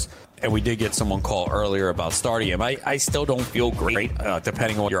 yards. And we did get someone call earlier about starting him. I still don't feel great,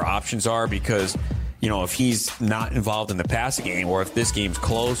 depending on what your options are, because, you know, if he's not involved in the passing game, or if this game's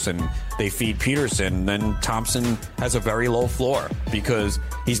close and they feed Peterson, then Thompson has a very low floor because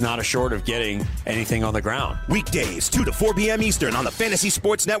he's not assured of getting anything on the ground. Weekdays, 2 to 4 p.m. Eastern on the Fantasy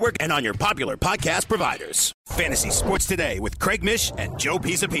Sports Network and on your popular podcast providers. Fantasy Sports Today with Craig Mish and Joe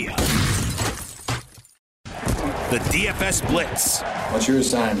Pisapia. The DFS Blitz. What's your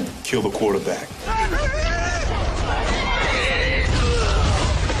assignment? Kill the quarterback.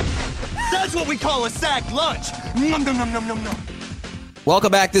 That's what we call a sack lunch. Nom, nom, nom, nom, nom, nom.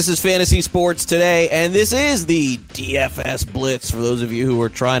 Welcome back. This is Fantasy Sports Today, and this is the DFS Blitz for those of you who are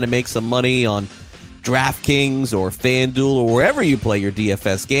trying to make some money on DraftKings or FanDuel or wherever you play your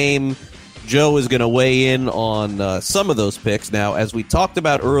DFS game. Joe is going to weigh in on some of those picks. Now, as we talked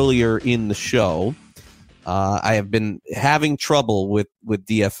about earlier in the show, I have been having trouble with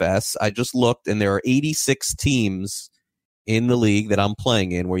DFS. I just looked, and there are 86 teams in the league that I'm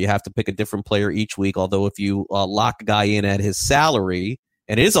playing in where you have to pick a different player each week, although if you lock a guy in at his salary,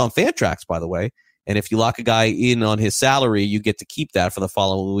 and it is on Fantrax, by the way, and if you lock a guy in on his salary, you get to keep that for the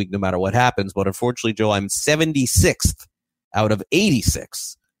following week no matter what happens. But unfortunately, Joe, I'm 76th out of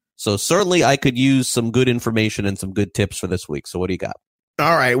 86. So certainly I could use some good information and some good tips for this week. So what do you got?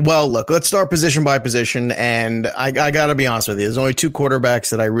 All right. Well, look, let's start position by position. And I got to be honest with you. There's only 2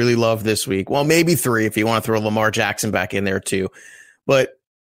 quarterbacks that I really love this week. Well, maybe 3 if you want to throw Lamar Jackson back in there too. But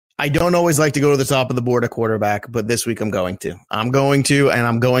I don't always like to go to the top of the board at quarterback. But this week I'm going to,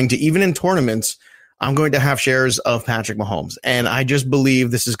 even in tournaments, I'm going to have shares of Patrick Mahomes. And I just believe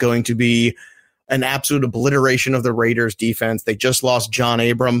this is going to be an absolute obliteration of the Raiders defense. They just lost John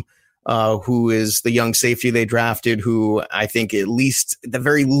Abram, who is the young safety they drafted, who I think at the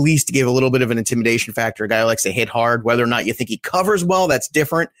very least gave a little bit of an intimidation factor. A guy who likes to hit hard. Whether or not you think he covers well, that's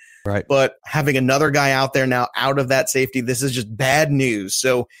different. Right. But having another guy out there now out of that safety, this is just bad news.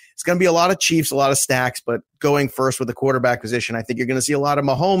 So it's going to be a lot of Chiefs, a lot of stacks, but going first with the quarterback position, I think you're going to see a lot of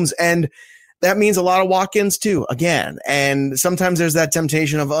Mahomes, and that means a lot of Watkins too, again. And sometimes there's that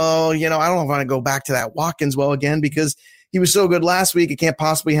temptation of, I don't know if I want to go back to that Watkins well again because he was so good last week. It can't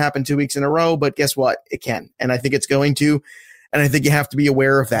possibly happen 2 weeks in a row, but guess what? It can. And I think it's going to. And I think you have to be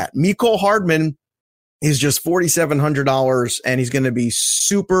aware of that. Mecole Hardman is just $4,700, and he's going to be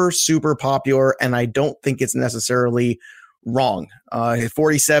super, super popular. And I don't think it's necessarily wrong. At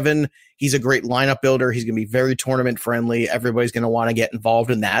 47, he's a great lineup builder. He's going to be very tournament friendly. Everybody's going to want to get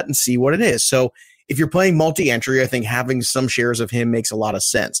involved in that and see what it is. So if you're playing multi-entry, I think having some shares of him makes a lot of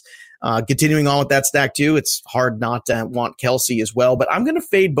sense. Continuing on with that stack too, it's hard not to want Kelsey as well, but I'm going to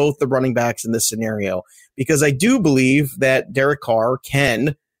fade both the running backs in this scenario because I do believe that Derek Carr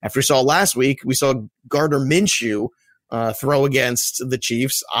can, after we saw last week, we saw Gardner Minshew throw against the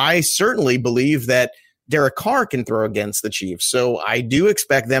Chiefs. I certainly believe that Derek Carr can throw against the Chiefs. So I do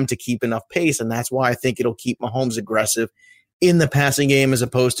expect them to keep enough pace, and that's why I think it'll keep Mahomes aggressive in the passing game as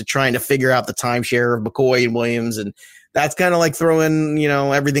opposed to trying to figure out the timeshare of McCoy and Williams. And that's kind of like throwing,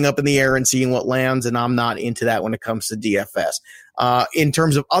 everything up in the air and seeing what lands. And I'm not into that when it comes to DFS. In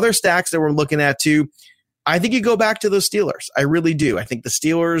terms of other stacks that we're looking at too, I think you go back to the Steelers. I really do. I think the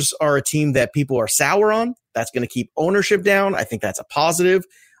Steelers are a team that people are sour on. That's going to keep ownership down. I think that's a positive.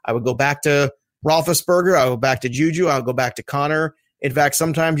 I would go back to Roethlisberger. I would go back to Juju. I would go back to Connor. In fact,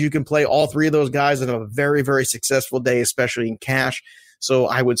 sometimes you can play all three of those guys and have a very, very successful day, especially in cash. So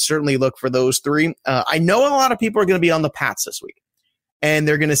I would certainly look for those three. I know a lot of people are going to be on the Pats this week, and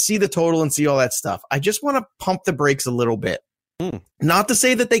they're going to see the total and see all that stuff. I just want to pump the brakes a little bit. Not to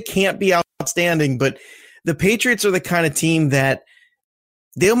say that they can't be outstanding, but the Patriots are the kind of team that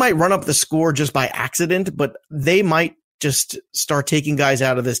they might run up the score just by accident, but they might just start taking guys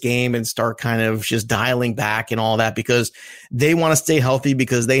out of this game and start kind of just dialing back and all that because they want to stay healthy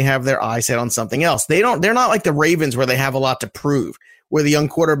because they have their eye set on something else. They're not like the Ravens where they have a lot to prove, where the young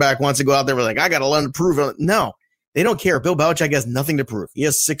quarterback wants to go out there with like, I got a lot to prove. No, they don't care. Bill Belichick has nothing to prove. He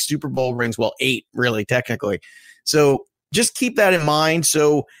has 6 Super Bowl rings. Well, 8 really technically. So just keep that in mind.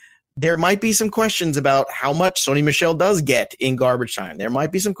 So there might be some questions about how much Sony Michel does get in garbage time. There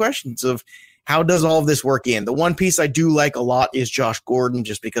might be some questions of how does all of this work in? The one piece I do like a lot is Josh Gordon,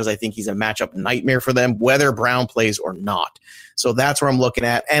 just because I think he's a matchup nightmare for them, whether Brown plays or not. So that's where I'm looking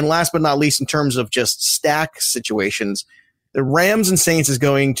at. And last but not least, in terms of just stack situations, the Rams and Saints is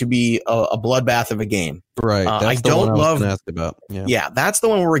going to be a bloodbath of a game. Right. I don't love. Ask about. Yeah, that's the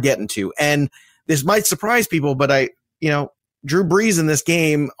one where we're getting to. And this might surprise people, but Drew Brees in this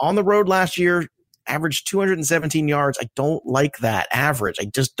game on the road last year averaged 217 yards. I don't like that average. I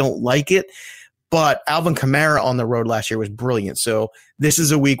just don't like it. But Alvin Kamara on the road last year was brilliant. So this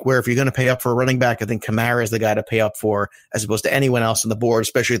is a week where if you're going to pay up for a running back, I think Kamara is the guy to pay up for as opposed to anyone else on the board,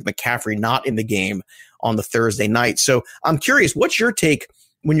 especially with McCaffrey not in the game on the Thursday night. So I'm curious, what's your take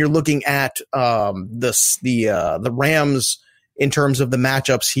when you're looking at the Rams in terms of the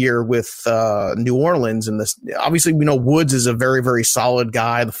matchups here with New Orleans? And this, obviously, we know Woods is a very, very solid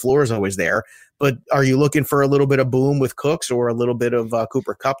guy. The floor is always there. But are you looking for a little bit of boom with Cooks or a little bit of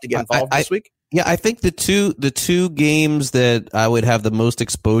Cooper Kupp to get involved this week? Yeah, I think the two games that I would have the most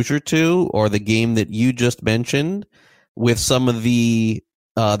exposure to are the game that you just mentioned with some of the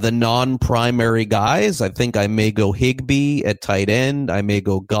non-primary guys. I think I may go Higbee at tight end. I may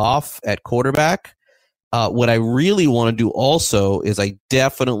go Goff at quarterback. What I really want to do also is I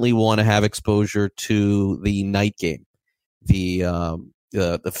definitely want to have exposure to the night game, the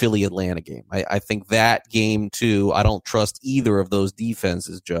Philly Atlanta game. I think that game too. I don't trust either of those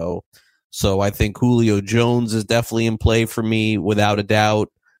defenses, Joe. So I think Julio Jones is definitely in play for me without a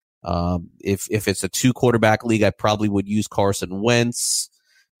doubt. If it's a 2 quarterback league, I probably would use Carson Wentz.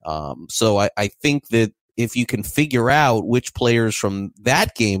 So I think that if you can figure out which players from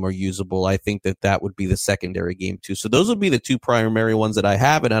that game are usable, I think that would be the secondary game too. So those would be the 2 primary ones that I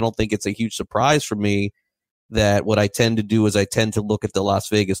have, and I don't think it's a huge surprise for me that what I tend to do is I tend to look at the Las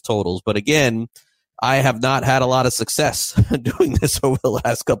Vegas totals. But again, I have not had a lot of success doing this over the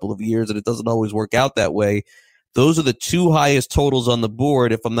last couple of years, and it doesn't always work out that way. Those are the 2 highest totals on the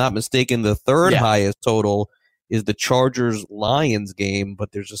board. If I'm not mistaken, the third highest total is the Chargers-Lions game,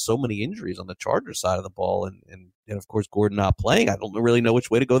 but there's just so many injuries on the Chargers side of the ball, and of course, Gordon not playing. I don't really know which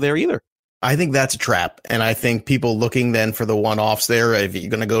way to go there either. I think that's a trap, and I think people looking then for the one-offs there, if you're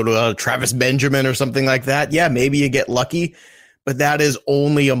going to go to a Travis Benjamin or something like that, yeah, maybe you get lucky, but that is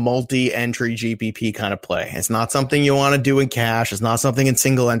only a multi-entry GPP kind of play. It's not something you want to do in cash. It's not something in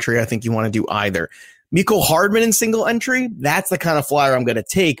single entry I think you want to do either. Mecole Hardman in single entry, that's the kind of flyer I'm going to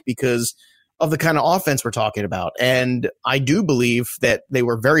take because of the kind of offense we're talking about. And I do believe that they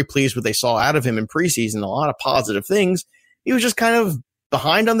were very pleased with what they saw out of him in preseason, a lot of positive things. He was just kind of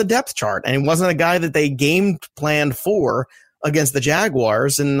behind on the depth chart, and he wasn't a guy that they game planned for against the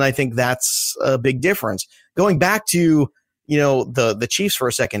Jaguars, and I think that's a big difference. Going back to the Chiefs for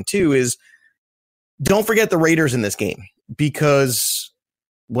a second too, is don't forget the Raiders in this game, because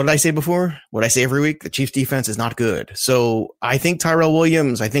what did I say before? What I say every week, the Chiefs defense is not good. So I think Tyrell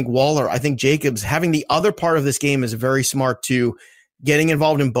Williams, I think Waller, I think Jacobs, having the other part of this game is very smart too, getting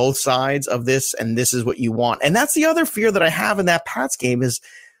involved in both sides of this, and this is what you want. And that's the other fear that I have in that Pats game is,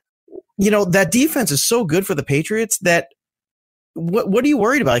 that defense is so good for the Patriots that what are you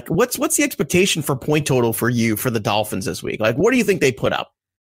worried about? Like, what's the expectation for point total for you for the Dolphins this week? Like, what do you think they put up?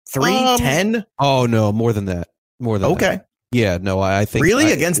 3, 10? Oh, no, more than that. Okay. Yeah, no, I think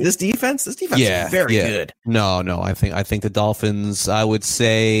really against this defense. This defense is very good. No, I think the Dolphins. I would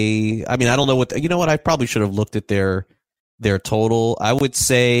say. I mean, I don't know what. You know what? I probably should have looked at their total. I would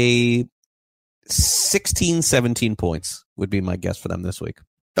say 16, 17 points would be my guess for them this week.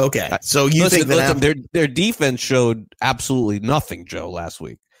 Okay, so you think their defense showed absolutely nothing, Joe, last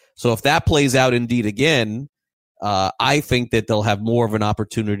week. So if that plays out indeed again, I think that they'll have more of an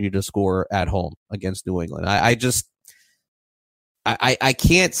opportunity to score at home against New England. I just. I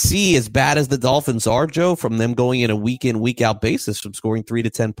can't see, as bad as the Dolphins are, Joe, from them going in, week out basis from scoring 3 to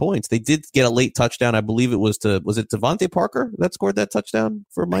 10 points. They did get a late touchdown. I believe was it Devontae Parker that scored that touchdown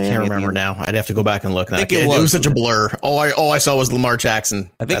for Miami? I can't remember now. I'd have to go back and look. I think it was such a blur. All I saw was Lamar Jackson.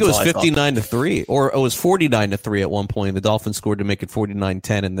 I think it was 59-3, or it was 49-3 at one point. The Dolphins scored to make it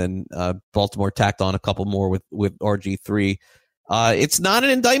 49-10, and then Baltimore tacked on a couple more with RG3. It's not an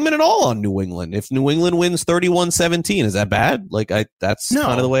indictment at all on New England. If New England wins 31-17, is that bad? That's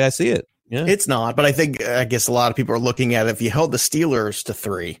kind of the way I see it. Yeah, it's not. But I guess a lot of people are looking at it. If you held the Steelers to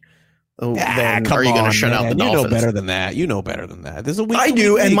 3, then are you going to shut out the Dolphins? You know better than that. You know better than that. There's a week. I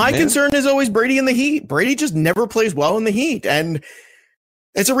do, and my concern is always Brady in the heat. Brady just never plays well in the heat, and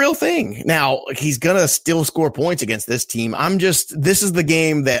it's a real thing. Now, he's going to still score points against this team. This is the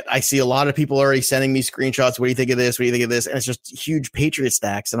game that I see a lot of people already sending me screenshots. What do you think of this? What do you think of this? And it's just huge Patriot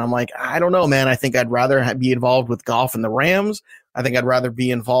stacks. And I'm like, I don't know, man. I think I'd rather be involved with Goff and the Rams. I think I'd rather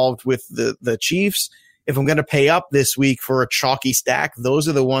be involved with the Chiefs. If I'm going to pay up this week for a chalky stack, those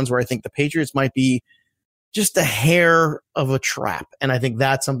are the ones where I think the Patriots might be just a hair of a trap. And I think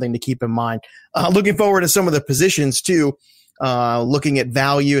that's something to keep in mind. Looking forward to some of the positions too. Looking at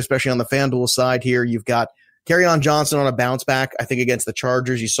value, especially on the FanDuel side here, you've got Kerryon Johnson on a bounce back. I think against the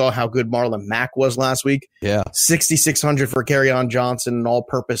Chargers, you saw how good Marlon Mack was last week. Yeah. 6,600 for Kerryon Johnson, an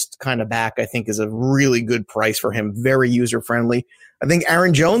all-purpose kind of back, I think is a really good price for him. Very user-friendly. I think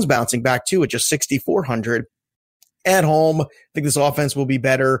Aaron Jones bouncing back too at just 6,400 at home. I think this offense will be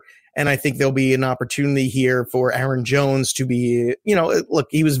better. And I think there'll be an opportunity here for Aaron Jones to be, look,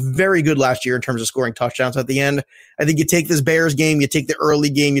 he was very good last year in terms of scoring touchdowns at the end. I think you take this Bears game, you take the early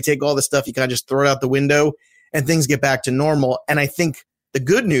game, you take all the stuff, you kind of just throw it out the window and things get back to normal. And I think the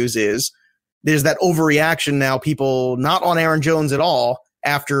good news is there's that overreaction now, people not on Aaron Jones at all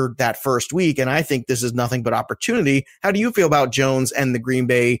after that first week. And I think this is nothing but opportunity. How do you feel about Jones and the Green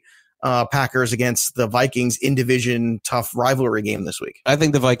Bay Packers against the Vikings in division tough rivalry game this week? I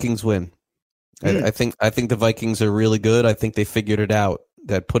think the Vikings win. I think the Vikings are really good. I think they figured it out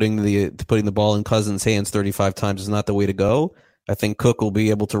that putting the ball in Cousins' hands 35 times is not the way to go. I think Cook will be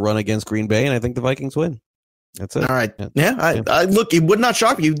able to run against Green Bay, and I think the Vikings win. That's it. All right. Yeah. I look, it would not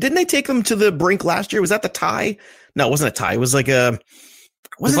shock you. Didn't they take them to the brink last year? Was that the tie? No, it wasn't a tie. It was like the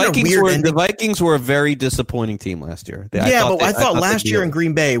Vikings were a very disappointing team last year. I thought last year in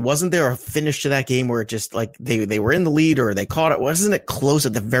Green Bay, wasn't there a finish to that game where it just like they were in the lead or they caught it? Wasn't it close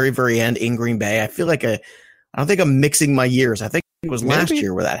at the very, very end in Green Bay? I feel like I don't think I'm mixing my years. I think it was last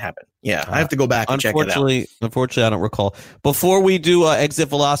year where that happened. Yeah, I have to go back and check it out. Unfortunately, I don't recall. Before we do exit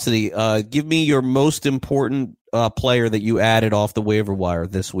velocity, give me your most important player that you added off the waiver wire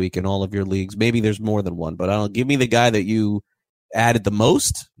this week in all of your leagues. Maybe there's more than one, but give me the guy that you added the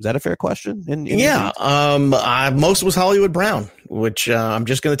most. Is that a fair question? Most was Hollywood Brown, which I'm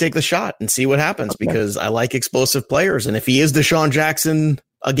just going to take the shot and see what happens because I like explosive players. And if he is Deshaun Jackson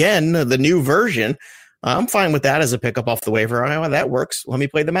again, the new version, I'm fine with that as a pickup off the waiver. That works. Let me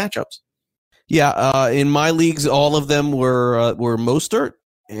play the matchups. Yeah, in my leagues, all of them were Mostert,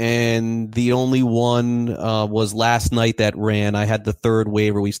 and the only one was last night that ran. I had the third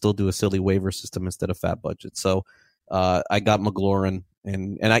waiver. We still do a silly waiver system instead of fat budget, so I got McLaurin,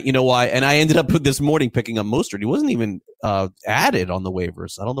 and I, you know why? And I ended up this morning picking up Mostert. He wasn't even added on the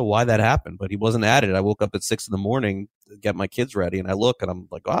waivers. I don't know why that happened, but he wasn't added. I woke up at 6 a.m. to get my kids ready, and I look, and I'm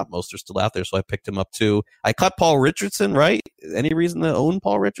like, Mostert's still out there, so I picked him up too. I cut Paul Richardson, right? Any reason to own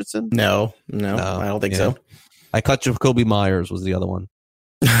Paul Richardson? No, I don't think so. I cut Jacoby Myers was the other one.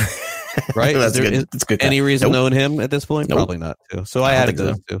 Right? That's good. Any reason to own him at this point? Nope. Probably not. Too. So I added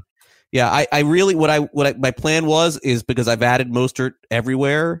those two. Yeah, I really my plan is because I've added Mostert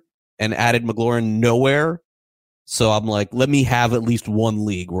everywhere and added McLaurin nowhere. So I'm like, let me have at least one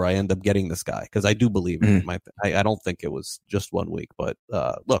league where I end up getting this guy because I do believe in him. I don't think it was just 1 week, but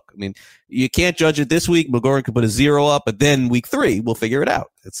look, I mean, you can't judge it this week. McLaurin could put a 0 up, but then week 3 we'll figure it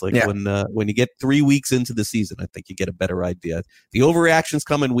out. It's like when you get 3 weeks into the season, I think you get a better idea. The overreactions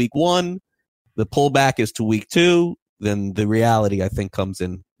come in week 1, the pullback is to week 2, then the reality I think comes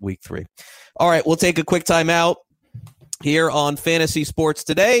in week 3. All right, we'll take a quick time out here on Fantasy Sports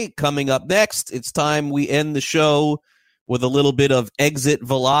Today. Coming up next, it's time we end the show with a little bit of exit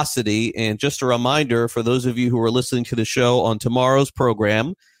velocity. And just a reminder for those of you who are listening to the show on tomorrow's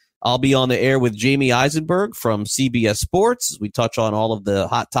program, I'll be on the air with Jamie Eisenberg from CBS Sports. We touch on all of the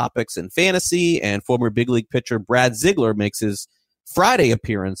hot topics in fantasy, and former big league pitcher Brad Ziegler makes his Friday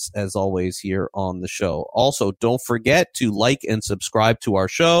appearance, as always, here on the show. Also, don't forget to like and subscribe to our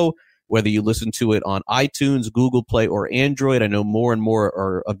show, whether you listen to it on iTunes, Google Play, or Android. I know more and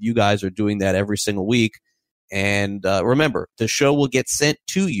more of you guys are doing that every single week. And remember, the show will get sent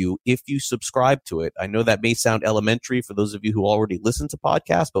to you if you subscribe to it. I know that may sound elementary for those of you who already listen to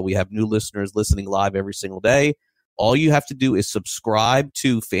podcasts, but we have new listeners listening live every single day. All you have to do is subscribe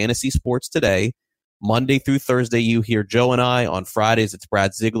to Fantasy Sports Today. Monday through Thursday, you hear Joe and I. On Fridays, it's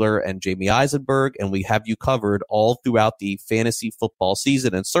Brad Ziegler and Jamie Eisenberg, and we have you covered all throughout the fantasy football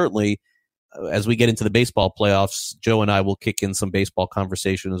season. And certainly, as we get into the baseball playoffs, Joe and I will kick in some baseball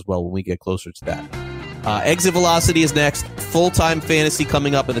conversation as well when we get closer to that. Exit Velocity is next. Full-time fantasy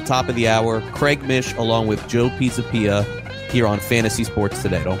coming up at the top of the hour. Craig Mish along with Joe Pisapia here on Fantasy Sports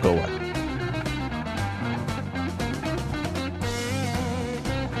Today. Don't go away.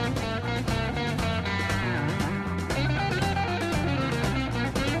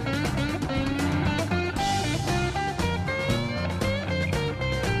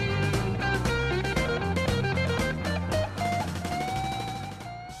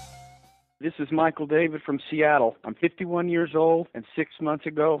 This is Michael David from Seattle. I'm 51 years old, and 6 months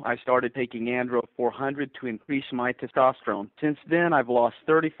ago, I started taking Andro 400 to increase my testosterone. Since then, I've lost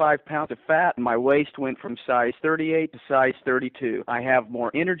 35 pounds of fat, and my waist went from size 38 to size 32. I have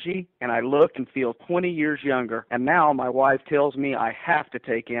more energy, and I look and feel 20 years younger. And now my wife tells me I have to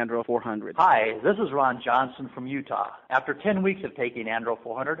take Andro 400. Hi, this is Ron Johnson from Utah. After 10 weeks of taking Andro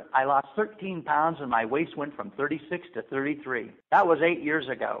 400, I lost 13 pounds, and my waist went from 36 to 33. That was 8 years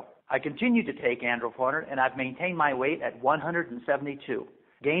ago. I continue to take Andro 400, and I've maintained my weight at 172.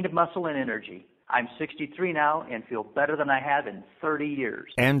 Gained muscle and energy. I'm 63 now and feel better than I have in 30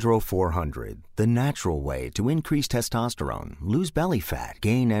 years. Andro 400, the natural way to increase testosterone, lose belly fat,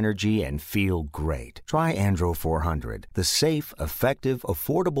 gain energy, and feel great. Try Andro 400, the safe, effective,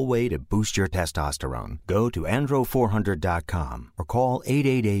 affordable way to boost your testosterone. Go to andro400.com or call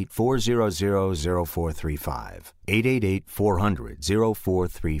 888-400-0435.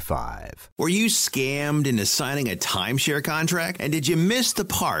 888-400-0435. Were you scammed into signing a timeshare contract? And did you miss the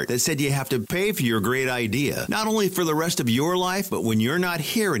part that said you have to pay for your great idea? Not only for the rest of your life, but when you're not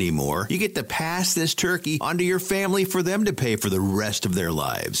here anymore, you get to pass this turkey onto your family for them to pay for the rest of their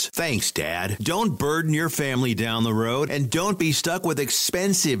lives. Thanks, Dad. Don't burden your family down the road, and don't be stuck with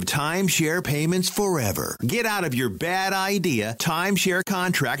expensive timeshare payments forever. Get out of your bad idea timeshare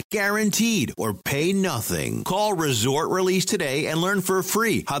contract guaranteed, or pay nothing. Call Resort Release today and learn for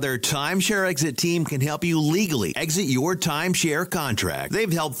free how their timeshare exit team can help you legally exit your timeshare contract.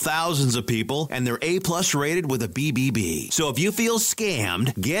 They've helped thousands of people, and they're A+ rated with a BBB. So if you feel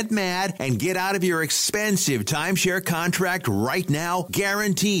scammed, get mad and get out of your expensive timeshare contract right now,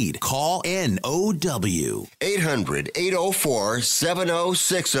 guaranteed. Call NOW.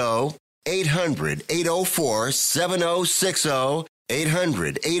 800-804-7060. 800-804-7060.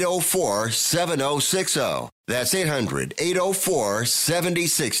 800-804-7060. That's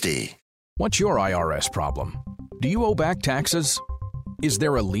 800-804-7060. What's your IRS problem? Do you owe back taxes? Is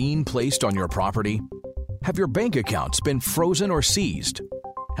there a lien placed on your property? Have your bank accounts been frozen or seized?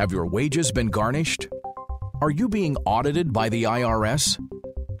 Have your wages been garnished? Are you being audited by the IRS?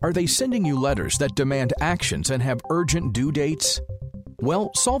 Are they sending you letters that demand actions and have urgent due dates?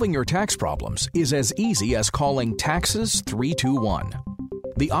 Well, solving your tax problems is as easy as calling Taxes 321.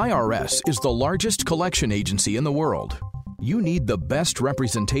 The IRS is the largest collection agency in the world. You need the best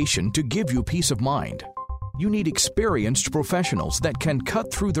representation to give you peace of mind. You need experienced professionals that can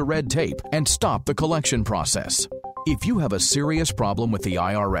cut through the red tape and stop the collection process. If you have a serious problem with the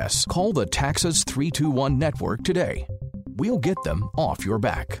IRS, call the Taxes 321 network today. We'll get them off your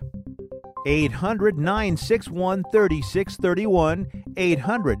back. 800-961-3631,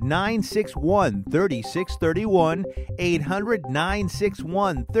 800-961-3631,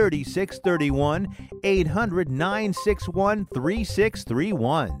 800-961-3631,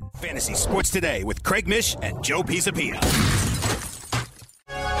 800-961-3631. Fantasy Sports Today with Craig Mish and Joe Pisapia.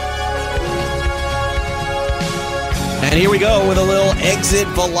 And here we go with a little exit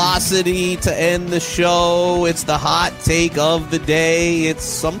velocity to end the show. It's the hot take of the day. It's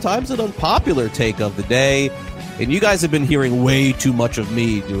sometimes an unpopular take of the day. And you guys have been hearing way too much of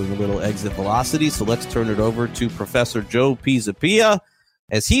me doing a little exit velocity, so let's turn it over to Professor Joe Pisapia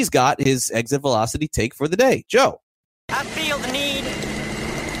as he's got his exit velocity take for the day. Joe. I feel the need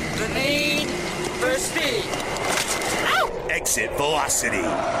for speed. Ow! Exit velocity.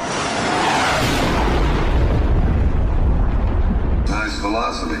 Nice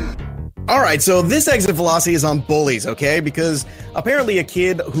velocity. All right, so this exit velocity is on bullies, okay? Because apparently a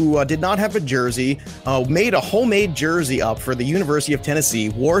kid who did not have a jersey made a homemade jersey up for the University of Tennessee,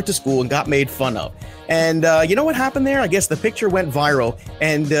 wore it to school, and got made fun of. And you know what happened there? I guess the picture went viral,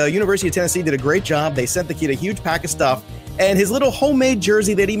 and University of Tennessee did a great job. They sent the kid a huge pack of stuff, And his little homemade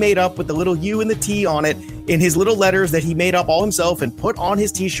jersey that he made up with the little U and the T on it in his little letters that he made up all himself and put on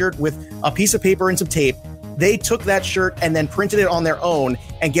his t-shirt with a piece of paper and some tape. They took that shirt and then printed it on their own.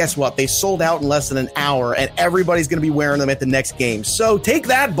 And guess what? They sold out in less than an hour, and everybody's going to be wearing them at the next game. So take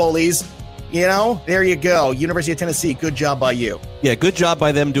that, bullies. You know, there you go. University of Tennessee, good job by you. Yeah, good job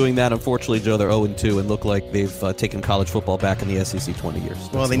by them doing that. Unfortunately, Joe, they're 0-2 and look like they've taken college football back in the SEC 20 years.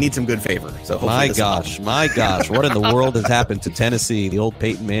 Well, they need some good favor. So my gosh, what in the world has happened to Tennessee? The old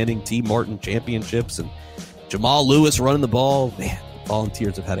Peyton Manning, T. Martin championships, and Jamal Lewis running the ball. Man,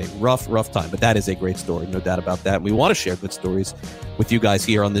 Volunteers have had a rough time, but that is a great story, no doubt about that. We want to share good stories with you guys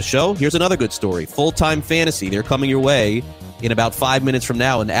here on this show. Here's another good story. Full-Time Fantasy. They're coming your way in about 5 minutes from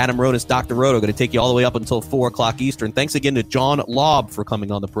now, and Adam Ronis, Dr. Roto, going to take you all the way up until 4 o'clock Eastern. Thanks again to John Laub for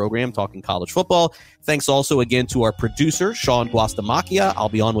coming on the program, talking college football. Thanks also again to our producer, Sean Guastamacchia. I'll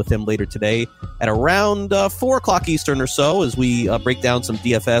be on with him later today at around 4 o'clock Eastern or so as we break down some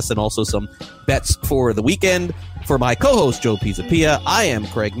DFS and also some bets for the weekend. For my co-host, Joe Pisapia, I am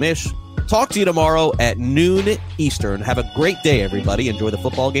Craig Mish. Talk to you tomorrow at noon Eastern. Have a great day, everybody. Enjoy the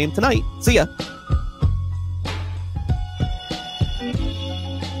football game tonight. See ya.